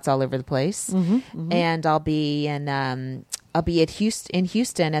doing spots all over the place. Mm-hmm, mm-hmm. And I'll be in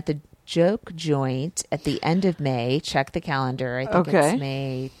Houston at the Joke Joint at the end of May. Check the calendar. I think it's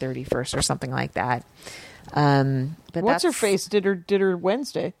May 31st or something like that. But What's her face did her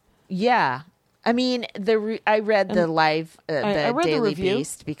Wednesday. Yeah. I mean, I read the live the Daily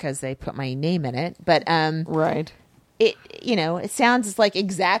Beast because they put my name in it, but right. It sounds like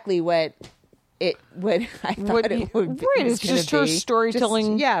exactly what I thought it would be. Right, it's just her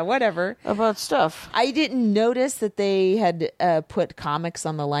storytelling. Whatever about stuff. I didn't notice that they had put comics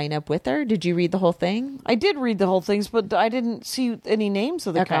on the lineup with her. Did you read the whole thing? I did read the whole things, but I didn't see any names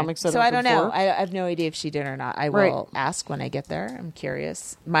of the comics. So I don't know. I have no idea if she did or not. I will ask when I get there. I'm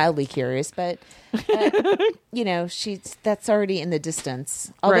curious, mildly curious, but that's already in the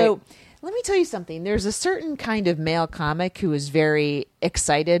distance. Although. Let me tell you something. There's a certain kind of male comic who was very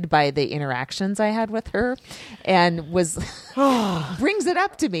excited by the interactions I had with her and brings it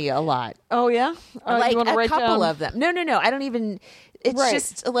up to me a lot. Oh, yeah? Like a couple of them. No. I don't even... It's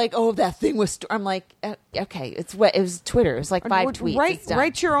just like, that thing was... I'm like, okay, it was Twitter. It was like 5 tweets.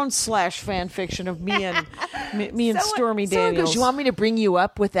 Write your own /fan fiction of me and Stormy Daniels. Goes, you want me to bring you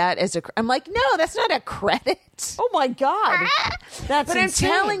up with that as a... I'm like, no, that's not a credit. Oh my God. That's But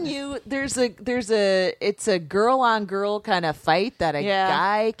insane. I'm telling you, it's a girl on girl kind of fight that a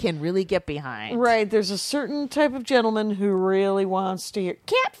guy can really get behind. Right. There's a certain type of gentleman who really wants to hear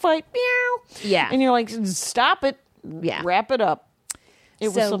cat fight, meow. Yeah. And you're like, stop it. Yeah. Wrap it up.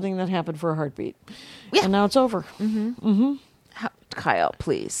 It was something that happened for a heartbeat. Yeah. And now it's over. Mm-hmm. Mm-hmm. Kyle,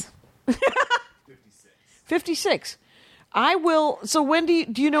 please. 56. I will. So when do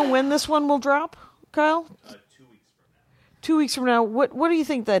you know when this one will drop, Kyle? 2 weeks from now. 2 weeks from now. What do you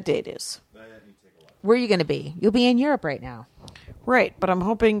think that date is? Where are you going to be? You'll be in Europe right now. Right, but I'm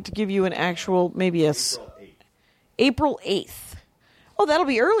hoping to give you an actual, maybe April 8th. Oh, that'll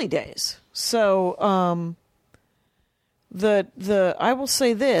be early days. So, I will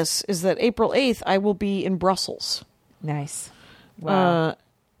say this is that April 8th I will be in Brussels. Nice. Wow.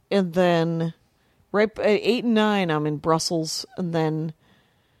 And then Right at 8 and 9, I'm in Brussels, and then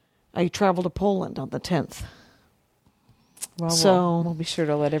I travel to Poland on the 10th. Well, so we'll be sure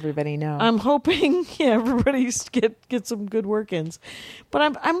to let everybody know. I'm hoping everybody's get some good work-ins, but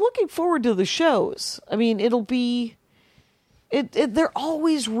I'm looking forward to the shows. I mean, it'll be they're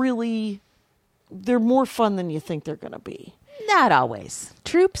always they're more fun than you think they're going to be. Not always.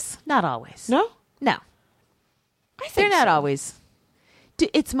 Troops, not always. No? No. I think they're not so. always.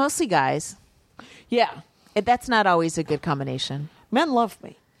 It's mostly guys. Yeah. That's not always a good combination. Men love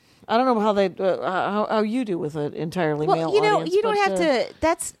me. I don't know how they how you do with an entirely male audience. You don't have to.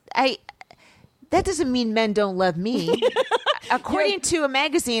 That doesn't mean men don't love me. According to a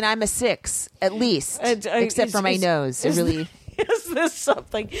magazine, I'm a 6 at least, except for my nose. It really is this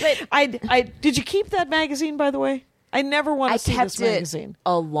something? But I did you keep that magazine, by the way? I never want to see this magazine.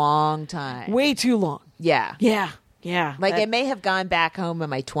 A long time, way too long. Yeah, yeah. Like I may have gone back home in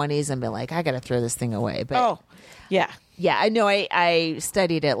my 20s and been like, I got to throw this thing away. But yeah. I know. I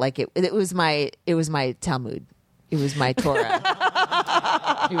studied it like it was my Talmud. It was my Torah.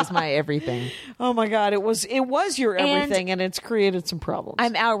 It was my everything. Oh my God! It was your everything, and it's created some problems.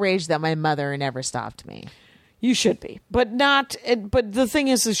 I'm outraged that my mother never stopped me. You should be, but not. But the thing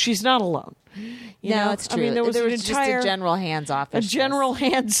is she's not alone. You know? It's true. I mean, there was just a general hands-off. A general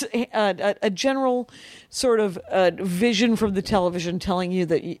sort of vision from the television telling you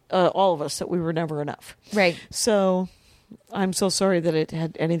that all of us that we were never enough. Right. So I'm so sorry that it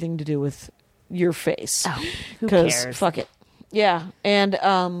had anything to do with your face. Oh, who cares? Fuck it. Yeah, and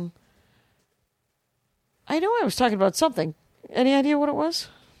I know I was talking about something. Any idea what it was?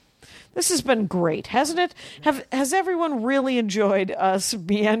 This has been great, hasn't it? Has everyone really enjoyed us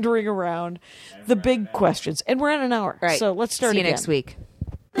meandering around the big questions? And we're at an hour, right? So let's start See you again. next week.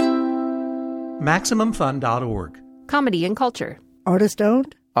 MaximumFun.org. Comedy and culture. Artist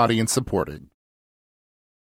owned. Audience supported.